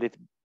a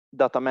little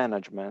data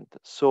management.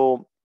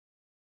 So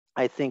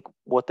I think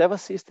whatever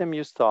system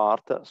you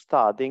start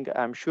studying,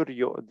 I'm sure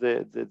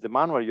the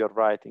manual you're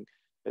writing,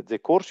 the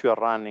course you are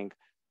running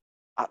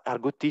are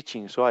good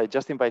teaching. So I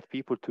just invite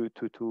people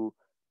to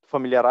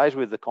familiarize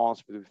with the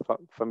concept,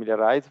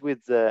 familiarize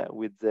with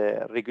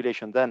the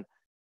regulation. Then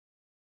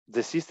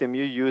the system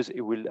you use,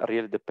 it will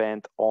really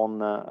depend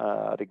on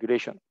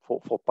regulation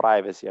for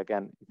privacy.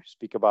 Again, if you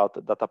speak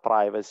about data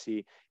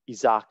privacy,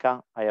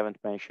 ISACA, I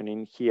haven't mentioned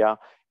in here,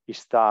 it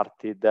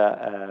started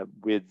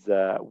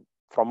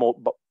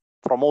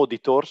from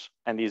auditors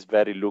and is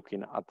very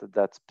looking at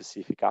that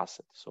specific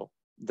asset. So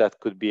that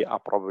could be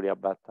probably a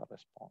better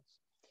response.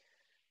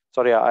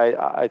 Sorry,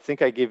 I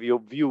think I gave you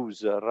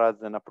views rather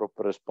than a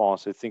proper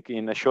response. I think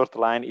in a short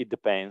line, it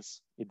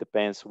depends. It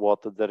depends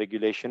what the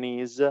regulation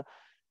is.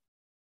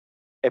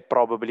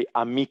 Probably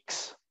a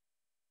mix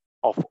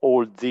of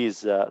all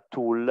these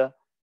tools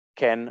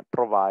can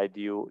provide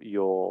you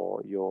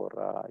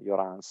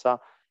your answer.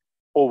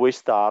 Always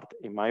start,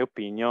 in my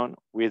opinion,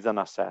 with an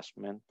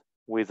assessment,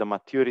 with a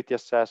maturity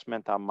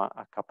assessment,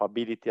 a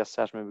capability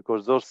assessment,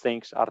 because those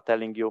things are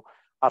telling you,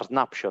 are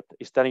snapshot,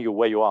 it's telling you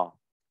where you are.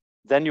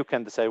 Then you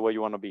can decide where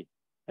you want to be.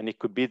 And it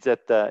could be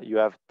that you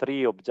have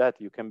 3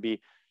 objectives. You can be,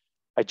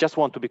 I just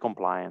want to be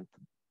compliant.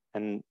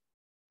 And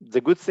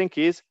the good thing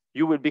is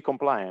you will be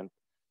compliant.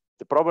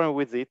 The problem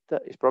with it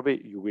is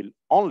probably you will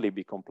only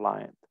be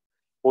compliant.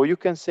 Or you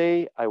can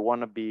say, I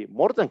want to be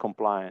more than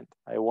compliant.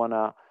 I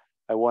wanna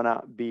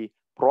be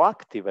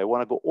proactive. I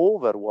want to go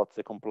over what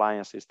the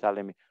compliance is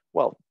telling me.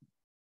 Well,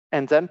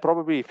 and then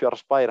probably if you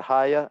aspire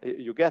higher,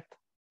 you get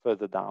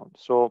further down.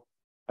 So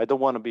I don't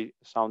want to be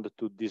sounded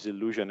too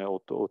disillusioned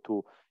or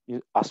too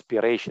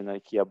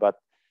aspirational here, but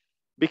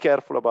be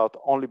careful about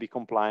only be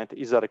compliant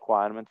is a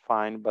requirement,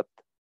 fine. But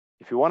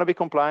if you want to be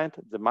compliant,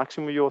 the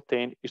maximum you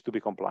obtain is to be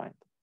compliant.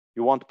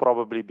 You won't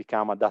probably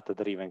become a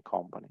data-driven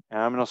company.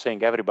 And I'm not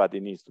saying everybody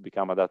needs to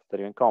become a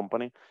data-driven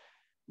company,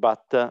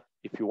 but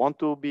if you want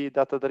to be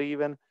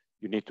data-driven,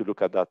 you need to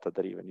look at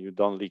data-driven. You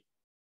don't need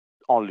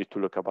only to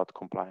look about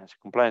compliance.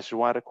 Compliance is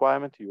one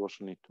requirement. You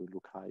also need to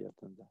look higher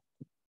than that.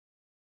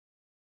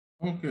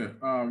 Okay,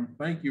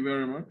 thank you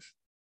very much.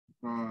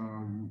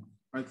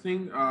 I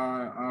think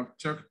I've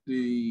checked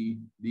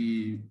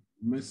the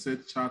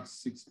message chat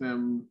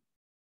system.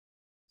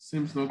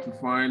 Seems not to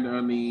find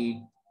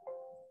any.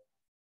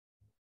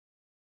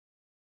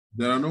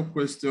 There are no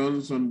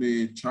questions on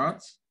the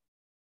chat.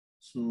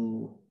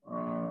 So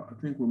I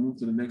think we'll move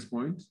to the next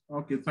point.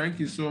 Okay, thank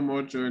you so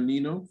much,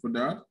 Nino, for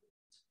that.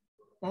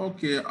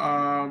 Okay,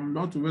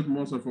 not to waste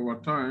most of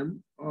our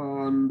time,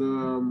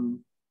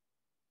 and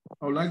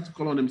I would like to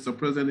call on Mr.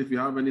 President if you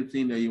have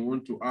anything that you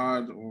want to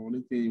add or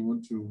anything you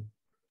want to,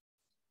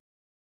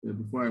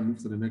 before I move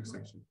to the next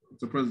section.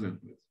 Mr. President,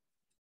 please.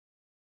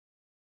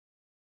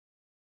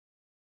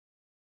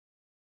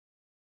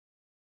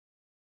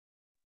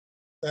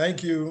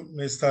 Thank you,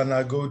 Mr.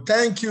 Nago.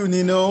 Thank you,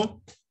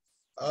 Nino.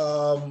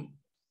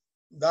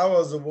 That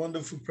was a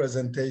wonderful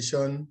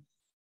presentation.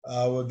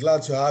 We're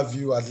glad to have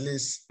you, at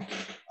least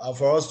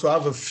for us to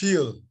have a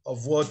feel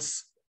of what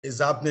is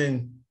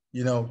happening,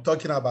 you know,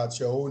 talking about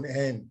your own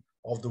end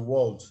of the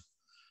world.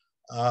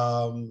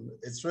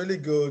 It's really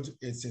good,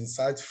 it's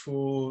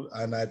insightful,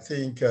 and I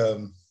think,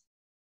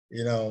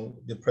 you know,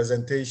 the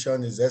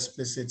presentation is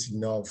explicit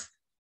enough,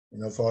 you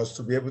know, for us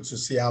to be able to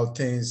see how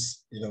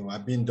things, you know, are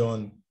being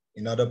done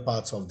in other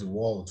parts of the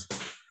world.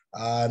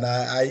 And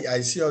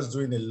I see us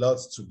doing a lot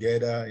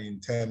together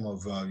in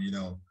terms of, you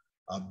know,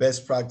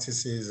 best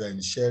practices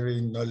and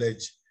sharing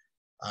knowledge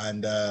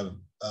and,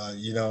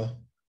 you know,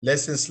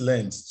 lessons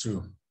learned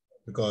too.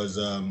 Because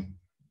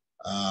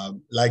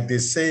like they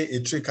say, a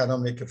tree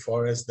cannot make a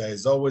forest. There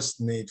is always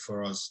need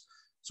for us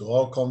to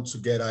all come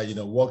together, you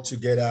know, work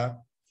together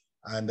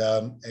and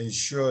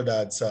ensure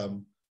that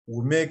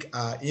we make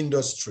our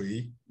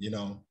industry, you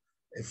know,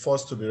 a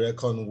force to be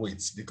reckoned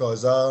with.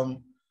 Because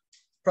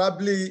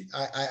probably,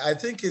 I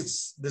think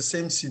it's the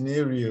same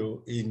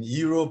scenario in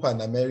Europe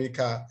and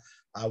America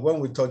when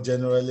we talk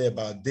generally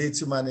about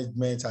data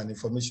management and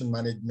information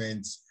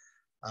management.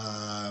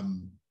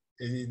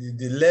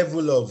 The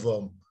level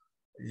of,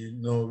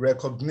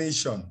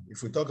 recognition.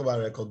 If we talk about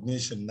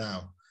recognition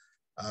now,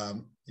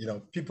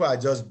 people are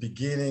just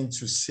beginning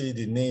to see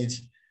the need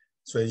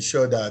to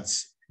ensure that,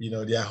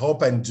 they are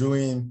up and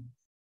doing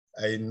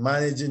in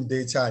managing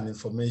data and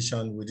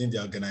information within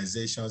the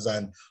organizations,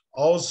 and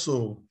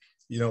also,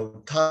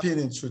 tapping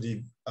into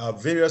the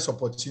various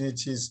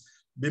opportunities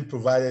being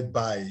provided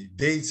by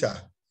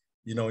data,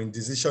 in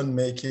decision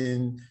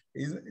making.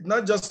 It's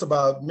not just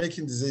about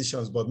making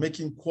decisions, but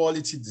making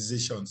quality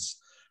decisions,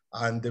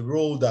 and the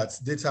role that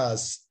data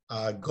has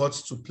got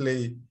to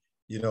play,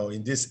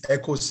 in this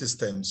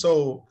ecosystem.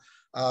 So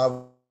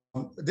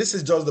this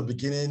is just the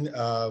beginning.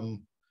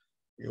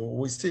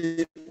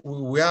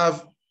 We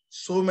have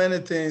so many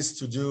things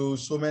to do,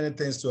 so many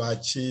things to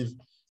achieve.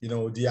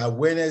 The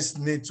awareness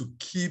need to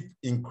keep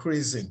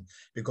increasing,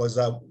 because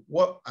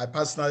what I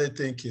personally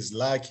think is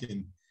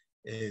lacking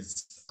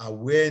is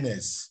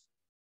awareness.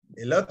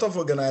 A lot of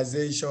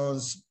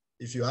organizations,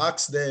 if you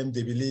ask them,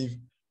 they believe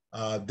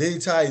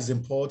data is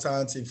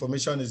important,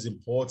 information is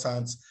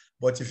important.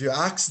 But if you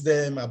ask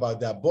them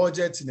about their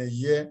budget in a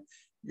year,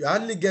 you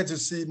hardly get to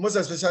see, most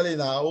especially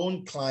in our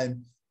own climate,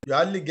 you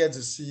hardly get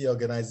to see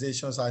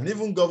organizations and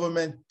even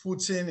government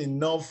putting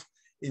enough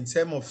in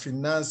terms of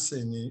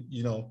financing,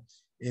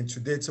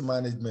 into data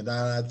management.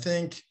 And I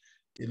think,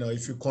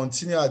 if you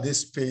continue at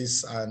this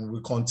pace and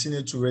we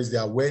continue to raise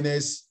the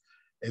awareness,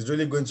 it's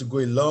really going to go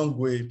a long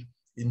way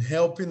in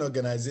helping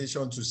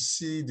organizations to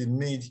see the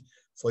need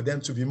for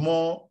them to be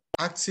more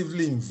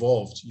actively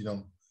involved,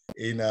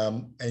 in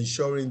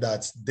ensuring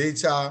that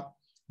data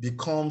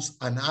becomes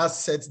an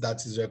asset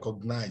that is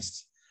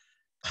recognized.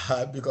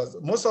 Because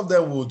most of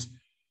them would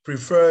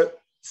prefer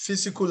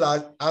physical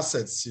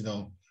assets,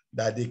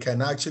 that they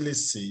can actually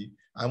see.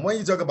 And when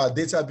you talk about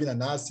data being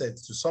an asset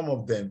to some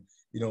of them,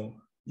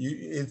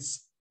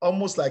 it's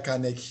almost like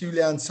an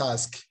Herculean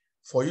task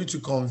for you to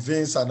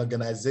convince an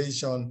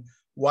organization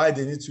why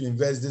they need to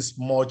invest this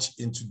much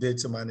into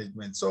data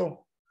management.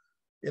 So,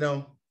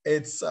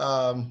 it's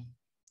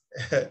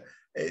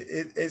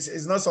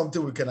it's not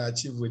something we can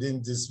achieve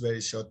within this very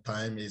short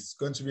time. It's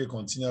going to be a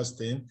continuous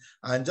thing.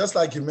 And just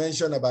like you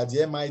mentioned about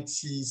the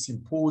MIT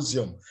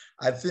Symposium,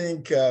 I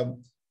think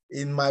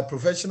in my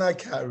professional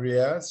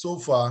career so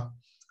far,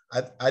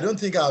 I don't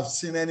think I've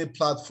seen any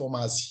platform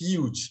as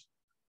huge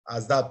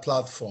as that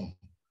platform.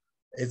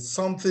 It's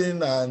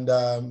something, and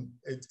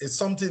it's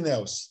something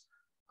else.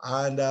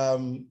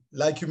 And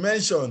like you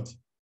mentioned,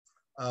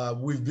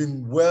 we've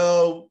been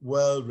well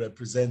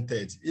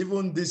represented.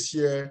 Even this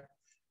year,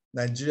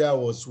 Nigeria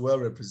was well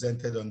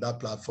represented on that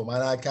platform.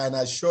 And I can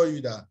assure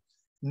you that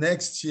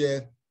next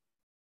year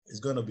is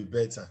going to be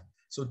better.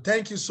 So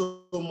thank you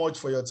so much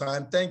for your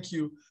time. Thank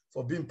you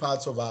for being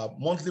part of our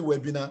monthly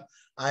webinar.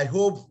 I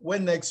hope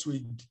when next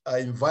week I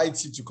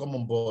invite you to come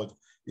on board,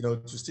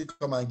 to still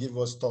come and give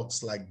us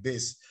talks like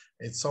this.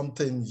 It's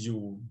something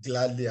you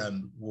gladly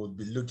and would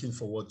be looking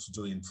forward to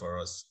doing for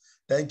us.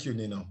 Thank you,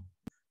 Nino.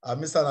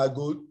 Mr.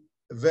 Nagu,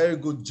 very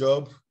good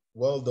job.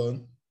 Well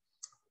done.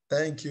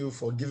 Thank you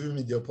for giving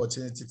me the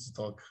opportunity to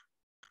talk.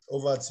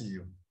 Over to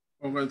you.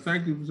 Okay,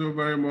 thank you so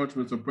very much,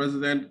 Mr.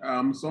 President.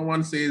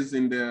 Someone says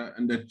in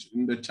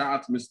the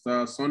chat,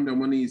 Mr.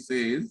 Sondemoni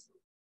says,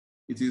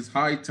 it is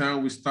high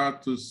time we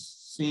start to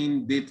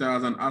seeing data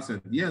as an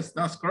asset. Yes,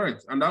 that's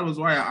correct. And that was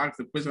why I asked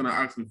the question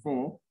I asked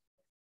before,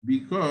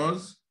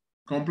 because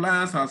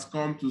compliance has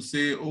come to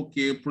say,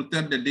 okay,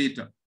 protect the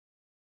data.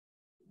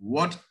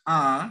 What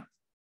are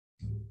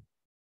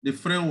the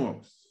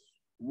frameworks?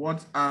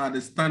 What are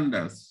the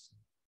standards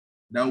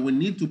that we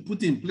need to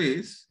put in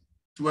place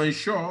to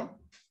ensure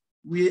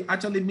we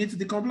actually meet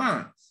the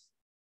compliance?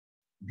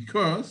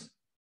 Because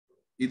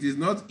it is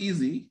not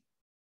easy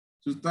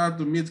to start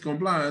to meet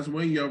compliance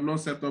when you have not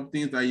set up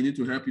things that you need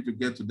to help you to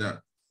get to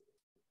that.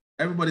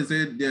 Everybody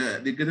said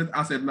the greatest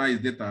asset now is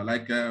data.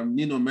 Like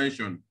Nino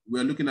mentioned,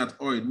 we're looking at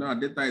oil. Now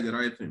data is the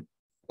right thing.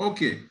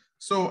 Okay,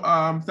 so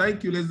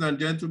thank you, ladies and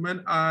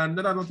gentlemen. And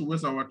not to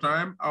waste our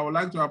time, I would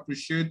like to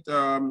appreciate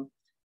the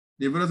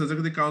various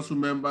Executive Council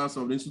members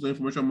of the Institute of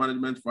Information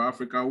Management for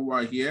Africa who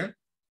are here.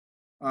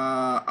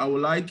 I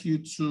would like you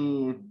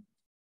to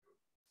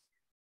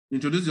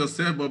introduce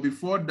yourself, but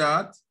before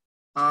that,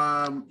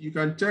 you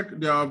can check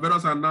the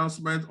various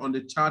announcements on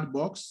the chat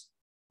box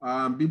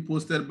being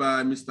posted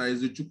by Mr.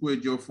 Ezechuku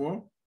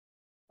Ejiofor.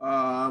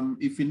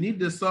 If you need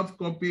the soft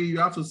copy, you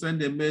have to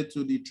send a mail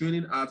to the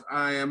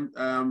training@IAM.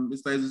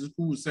 Mr. Ezechuku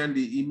will send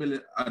the email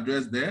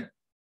address there.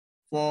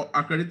 For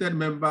accredited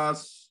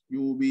members,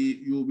 you will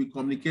be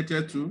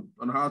communicated to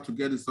on how to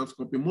get the soft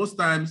copy. Most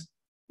times,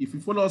 if you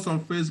follow us on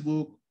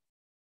Facebook,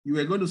 you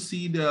are going to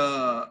see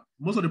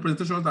most of the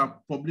presentations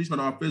are published on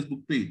our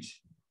Facebook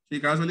page. So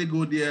you can actually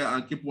go there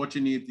and keep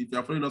watching it. If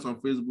you're following us on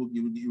Facebook,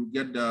 you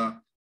get the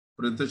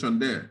presentation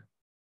there.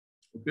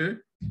 Okay.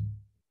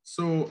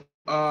 So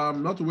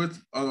not to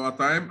waste our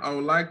time, I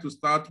would like to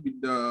start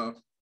with the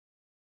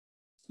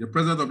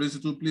president of the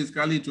institute. Please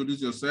kindly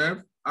introduce yourself.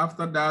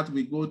 After that,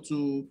 we go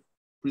to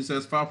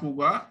Princess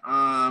Fafuga,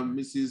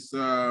 Mrs.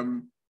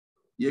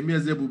 Yemi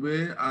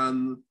Ezebube,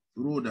 and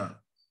Rhoda.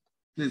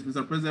 Please,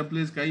 Mr. President,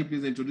 please, can you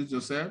please introduce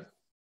yourself?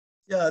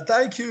 Yeah,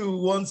 thank you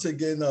once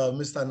again,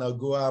 Mr.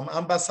 Nago. I'm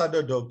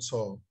Ambassador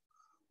Dr.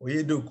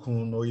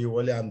 Oyedokun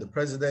Oyewole. I'm the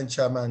President,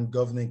 Chairman,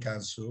 Governing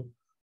Council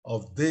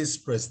of this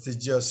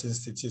prestigious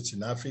institute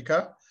in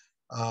Africa.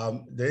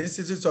 The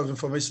Institute of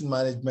Information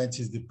Management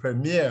is the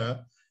premier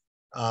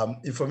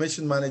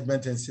information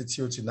management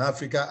institute in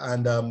Africa,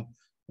 and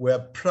we're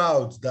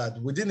proud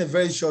that within a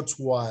very short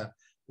while,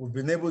 we've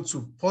been able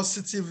to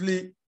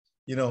positively,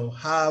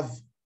 have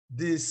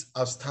this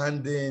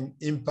outstanding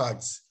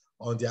impacts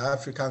on the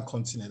African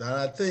continent. And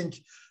I think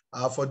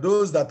for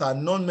those that are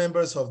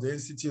non-members of the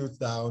Institute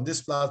that are on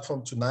this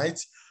platform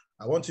tonight,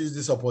 I want to use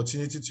this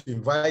opportunity to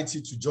invite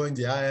you to join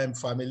the IIM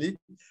family.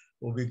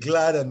 We'll be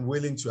glad and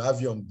willing to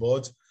have you on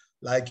board.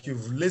 Like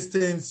you've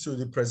listened to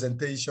the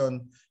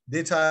presentation,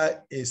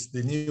 data is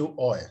the new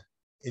oil.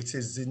 It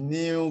is the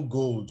new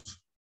gold.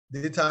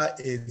 Data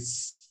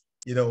is,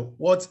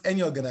 what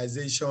any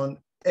organization,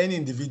 any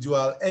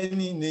individual,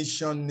 any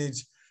nation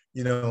needs,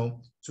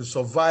 to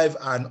survive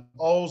and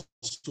also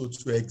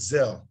to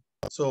excel.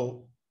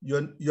 So you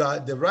are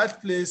at the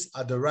right place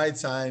at the right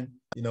time,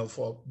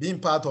 for being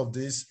part of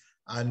this.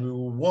 And we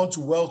want to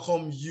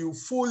welcome you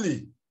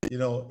fully,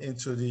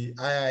 into the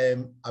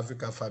IIM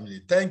Africa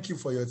family. Thank you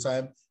for your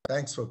time.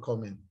 Thanks for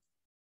coming.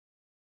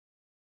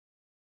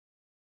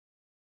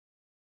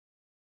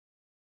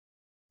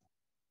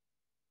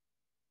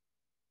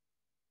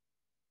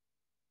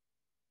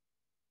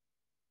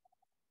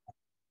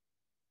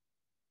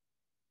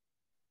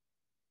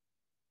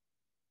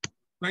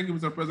 Thank you,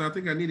 Mr. President. I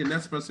think I need the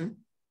next person.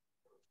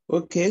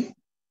 Okay.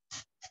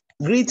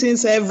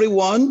 Greetings,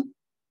 everyone.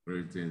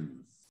 Greetings.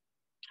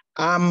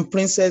 I'm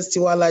Princess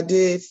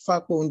Tiwalade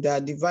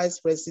Fakunda, the Vice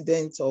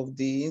President of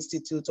the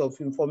Institute of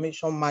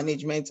Information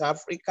Management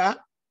Africa.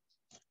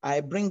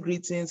 I bring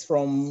greetings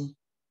from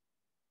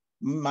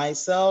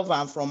myself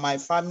and from my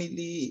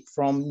family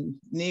from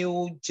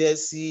New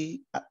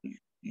Jersey,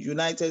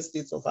 United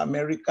States of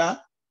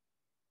America.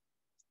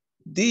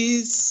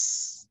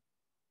 This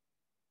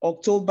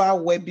October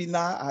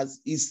webinar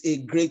is a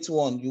great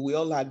one. You will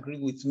all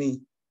agree with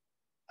me.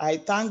 I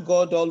thank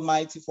God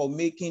Almighty for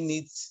making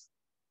it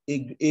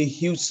a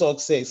huge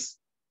success,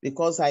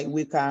 because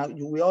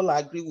you will all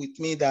agree with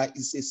me that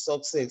it's a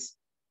success.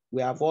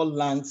 We have all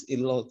learned a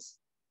lot.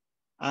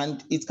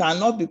 And it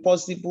cannot be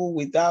possible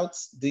without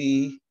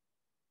the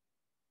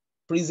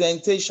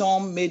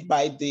presentation made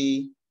by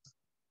the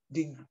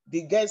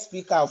guest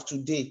speaker of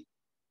today.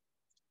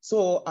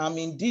 So I'm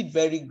indeed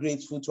very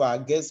grateful to our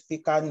guest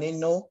speaker,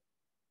 Nino,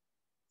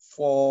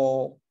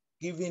 for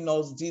giving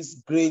us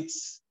this great,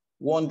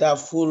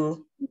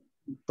 wonderful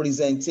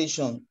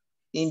presentation.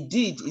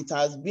 Indeed, it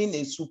has been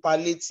a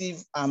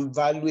superlative and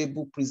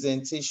valuable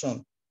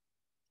presentation.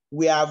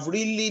 We have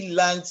really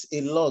learned a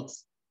lot,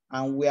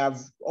 and we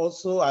have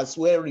also as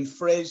well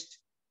refreshed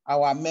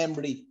our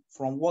memory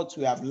from what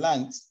we have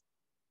learned.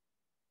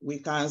 We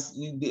can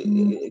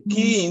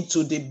key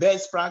into the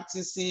best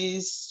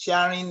practices,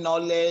 sharing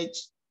knowledge,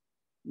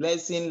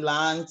 lesson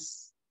learned,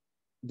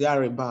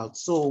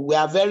 thereabouts. So we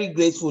are very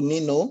grateful,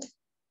 Nino.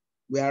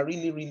 We are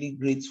really, really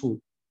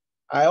grateful.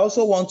 I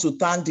also want to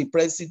thank the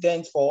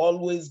president for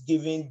always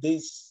giving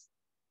this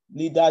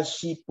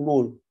leadership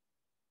role.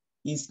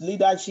 His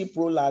leadership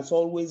role has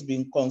always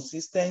been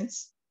consistent,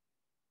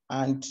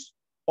 and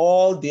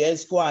all the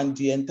ESCO and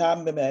the entire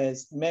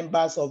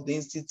members of the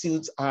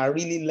Institute are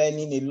really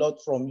learning a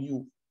lot from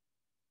you.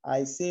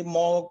 I say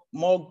more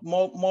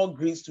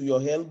grease to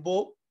your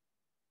elbow.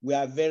 We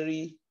are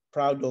very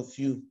proud of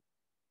you.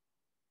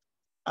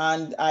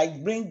 And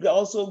I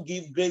also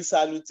give great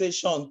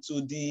salutation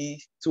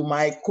to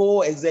my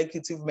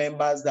co-executive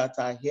members that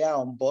are here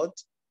on board.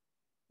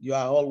 You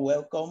are all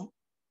welcome.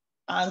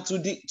 And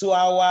to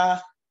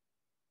our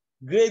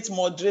great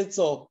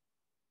moderator,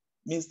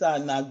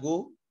 Mr.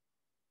 Nago,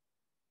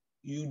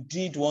 you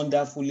did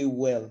wonderfully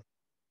well.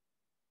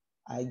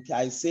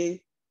 I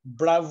say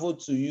bravo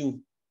to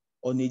you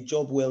on a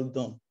job well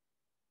done.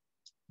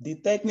 The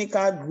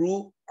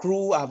technical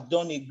crew have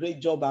done a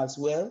great job as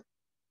well.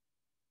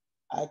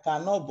 I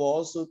cannot but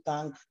also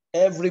thank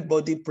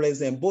everybody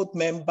present, both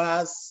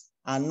members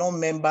and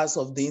non-members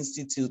of the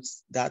Institute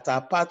that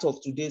are part of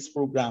today's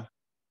program.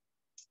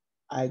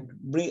 I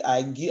greet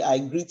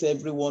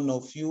every one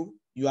of you.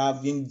 You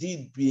have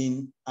indeed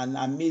been an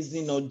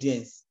amazing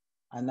audience,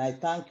 and I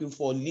thank you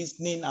for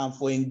listening and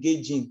for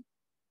engaging.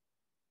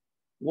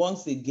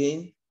 Once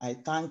again, I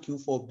thank you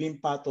for being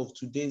part of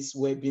today's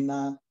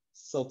webinar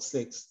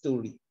success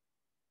story.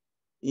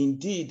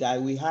 Indeed, I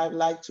will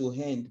like to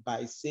end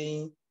by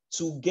saying,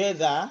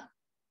 together,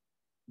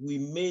 we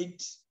made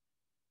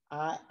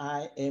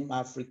IIM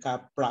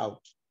Africa proud.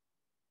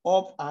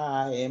 Up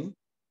IIM,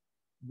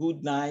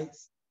 good night,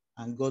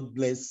 and God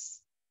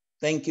bless.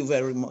 Thank you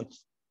very much.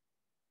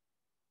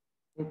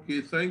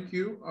 Okay, thank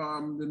you.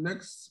 The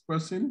next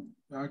person,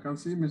 I can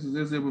see Mrs.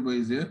 Ezebube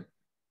is here.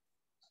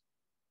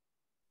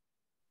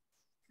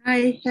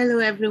 Hi, hello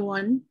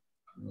everyone.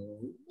 Hello.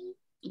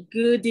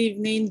 Good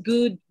evening,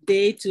 good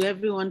day to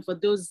everyone for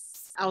those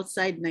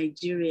outside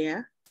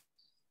Nigeria.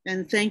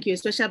 And thank you, a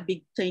special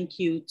big thank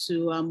you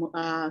to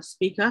our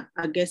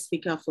guest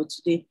speaker for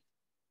today.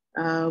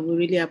 We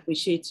really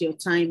appreciate your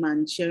time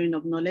and sharing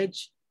of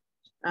knowledge.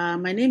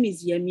 My name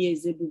is Yemi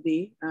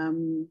Ezebube.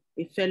 I'm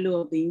a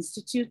fellow of the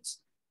Institute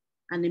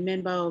and a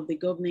member of the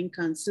Governing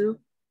Council.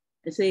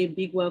 I say a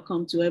big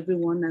welcome to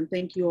everyone and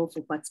thank you all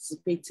for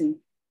participating.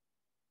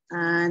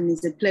 And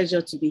it's a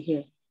pleasure to be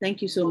here.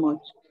 Thank you so much.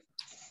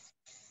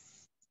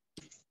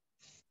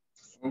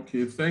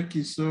 Okay, thank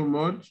you so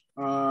much.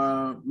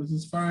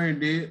 Mrs.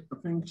 Faraday, I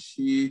think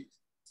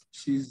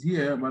she's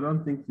here, but I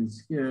don't think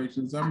she's here.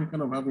 She's having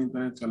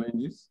internet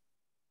challenges.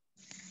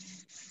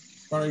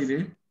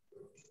 Faraday.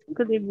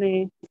 Good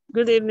evening.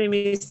 Good evening,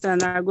 Mr.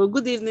 Nago.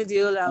 Good evening, the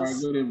whole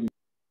house. Good evening.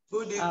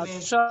 Good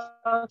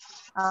evening.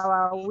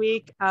 Our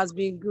week has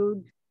been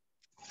good.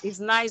 It's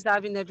nice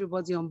having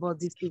everybody on board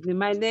this evening.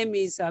 My name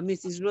is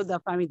Mrs. Rhoda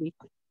Family,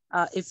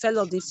 a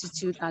fellow of the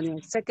Institute and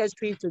a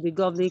secretary to the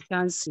Governing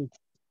Council.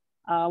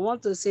 I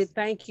want to say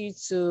thank you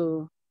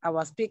to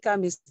our speaker,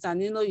 Mr.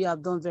 Nino. You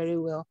have done very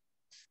well.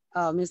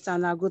 Mr.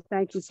 Nago,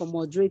 thank you for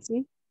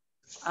moderating.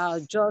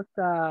 Just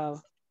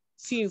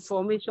few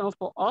information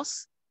for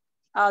us.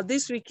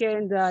 This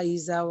weekend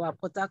is our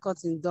Port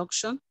Harcourt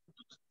induction.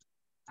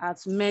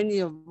 As many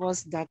of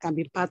us that can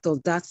be part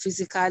of that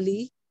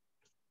physically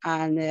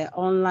and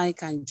online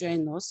can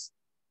join us.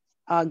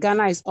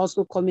 Ghana is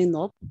also coming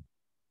up.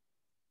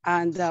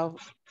 And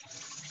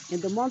in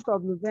the month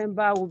of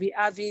November, we'll be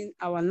having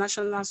our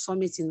national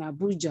summit in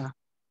Abuja.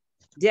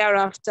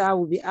 Thereafter,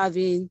 we'll be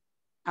having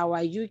our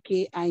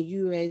UK and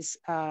US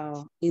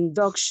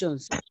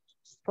inductions,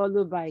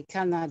 followed by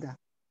Canada.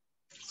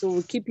 So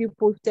we'll keep you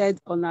posted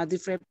on our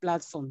different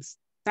platforms.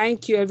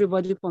 Thank you,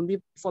 everybody,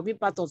 for being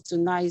part of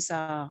tonight's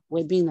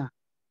webinar.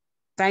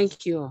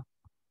 Thank you.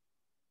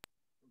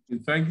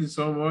 Thank you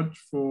so much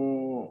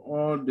for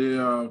all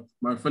the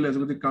my fellow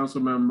Executive Council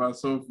members.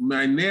 So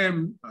my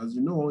name, as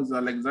you know, is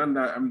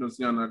Alexander Mdosi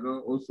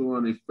Anago, also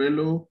a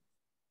fellow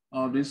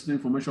of this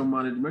Information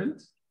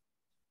Management,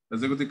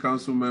 Executive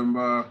Council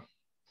member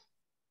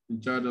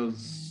in charge of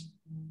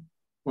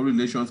public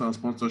relations and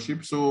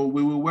sponsorship. So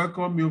we will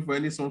welcome you for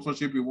any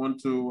sponsorship you want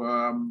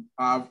to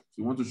have,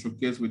 you want to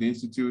showcase with the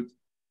Institute.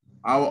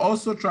 I will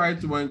also try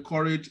to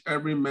encourage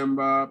every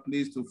member,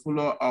 please, to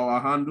follow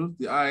our handles,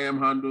 the IAM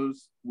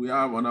handles we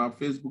have on our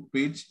Facebook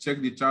page.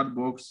 Check the chat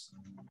box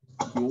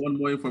if you want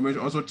more information.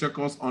 Also check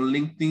us on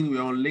LinkedIn.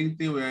 We're on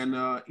LinkedIn, we're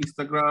on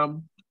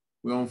Instagram,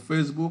 we're on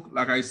Facebook.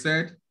 Like I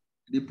said,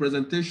 the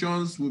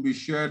presentations will be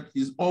shared,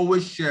 is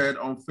always shared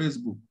on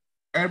Facebook.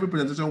 Every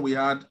presentation we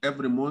had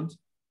every month,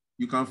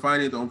 you can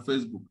find it on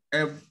Facebook.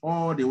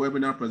 All the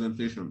webinar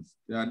presentations,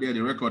 they are there,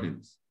 the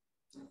recordings.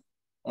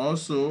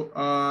 Also,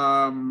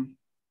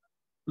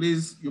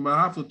 please, you might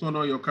have to turn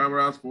on your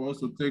cameras for us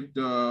to take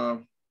the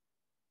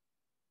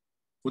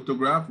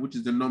photograph, which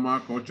is the normal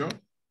culture.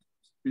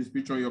 Please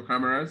switch on your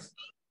cameras.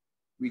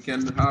 We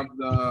can have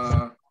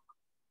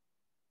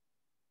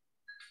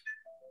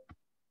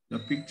the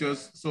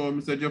pictures. So,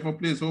 Mr. Jeffo,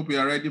 please, hope we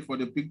are ready for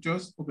the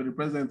pictures. Okay, the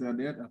presidents are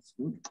there, that's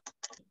good.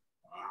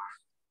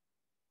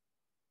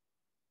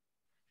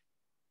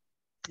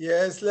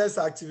 Yes, let's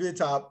activate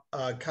our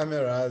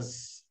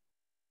cameras.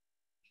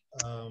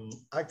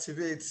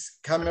 Activate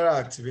camera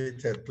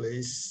activated,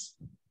 please.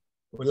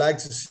 We'd like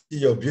to see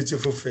your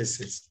beautiful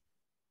faces.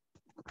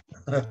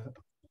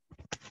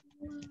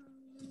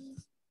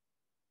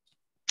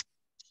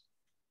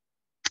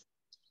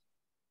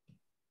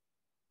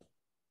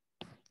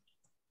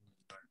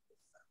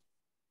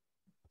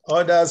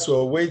 Others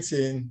were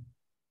waiting.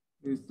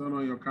 Please turn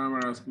on your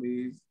cameras,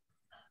 please.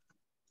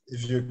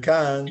 If you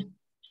can.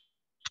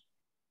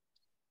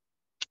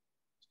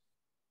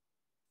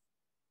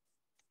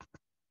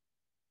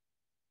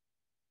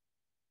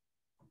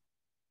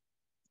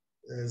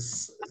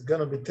 It's going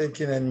to be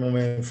taking any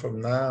moment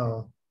from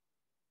now.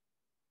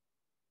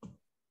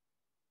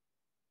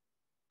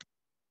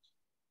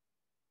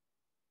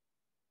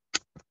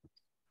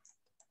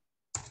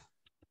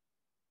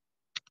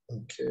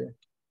 Okay.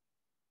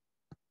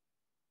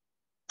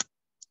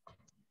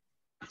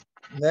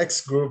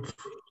 Next group.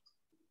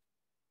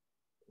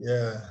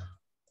 Yeah.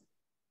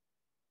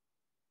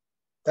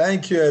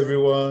 Thank you,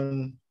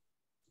 everyone.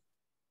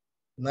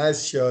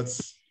 Nice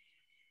shots.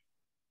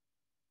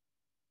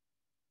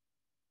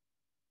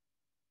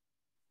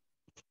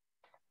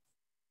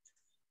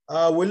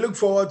 We look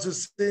forward to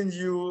seeing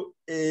you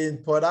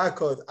in Port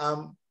Harcourt.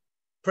 I'm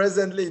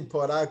presently in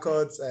Port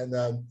Harcourt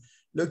and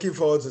looking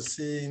forward to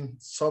seeing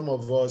some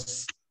of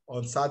us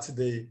on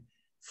Saturday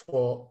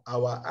for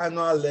our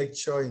annual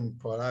lecture in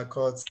Port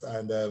Harcourt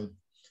and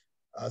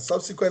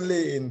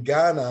subsequently in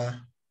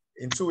Ghana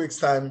in 2 weeks'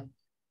 time.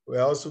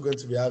 We're also going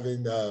to be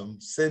having the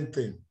same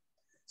thing.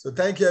 So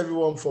thank you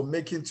everyone for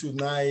making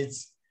tonight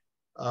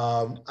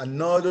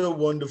another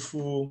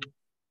wonderful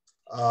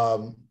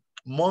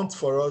month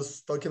for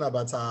us, talking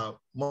about our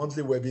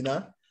monthly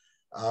webinar.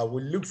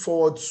 We look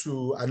forward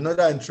to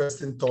another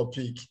interesting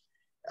topic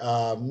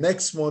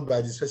next month by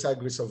the special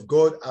grace of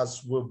God,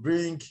 as we'll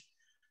bring,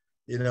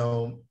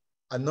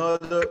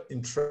 another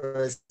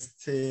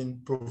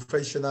interesting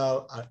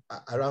professional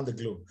around the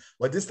globe.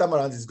 But this time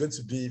around, it's going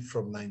to be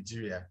from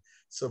Nigeria.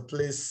 So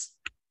please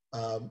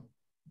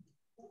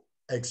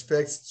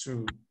expect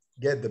to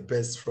get the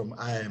best from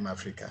IIM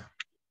Africa.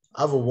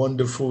 Have a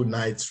wonderful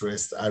night's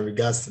rest. Our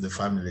regards to the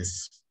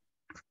families.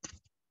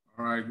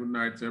 All right, good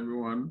night,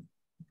 everyone.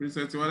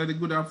 Princess Iwaledi,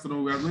 good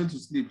afternoon. We are going to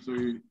sleep, so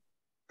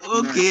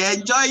okay,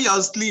 enjoy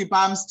your sleep.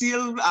 I'm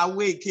still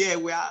awake here.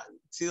 We are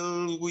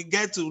till we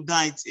get to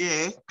night.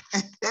 Yeah.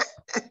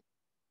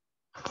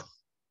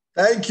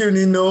 Thank you,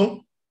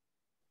 Nino.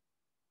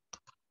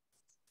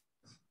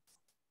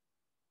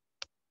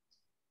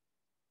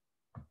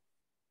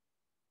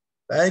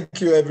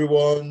 Thank you,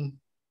 everyone.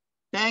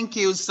 Thank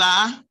you,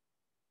 sir.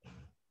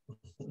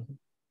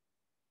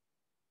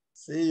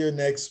 See you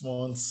next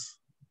month.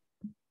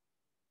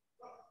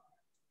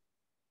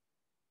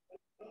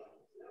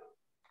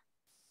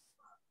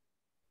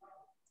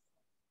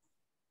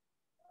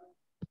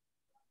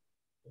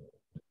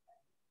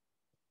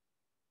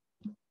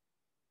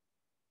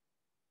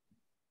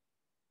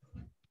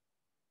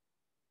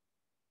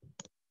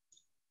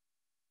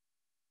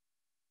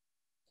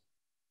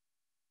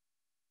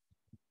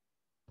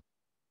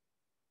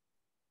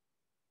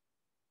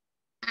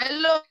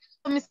 Hello,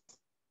 Mr.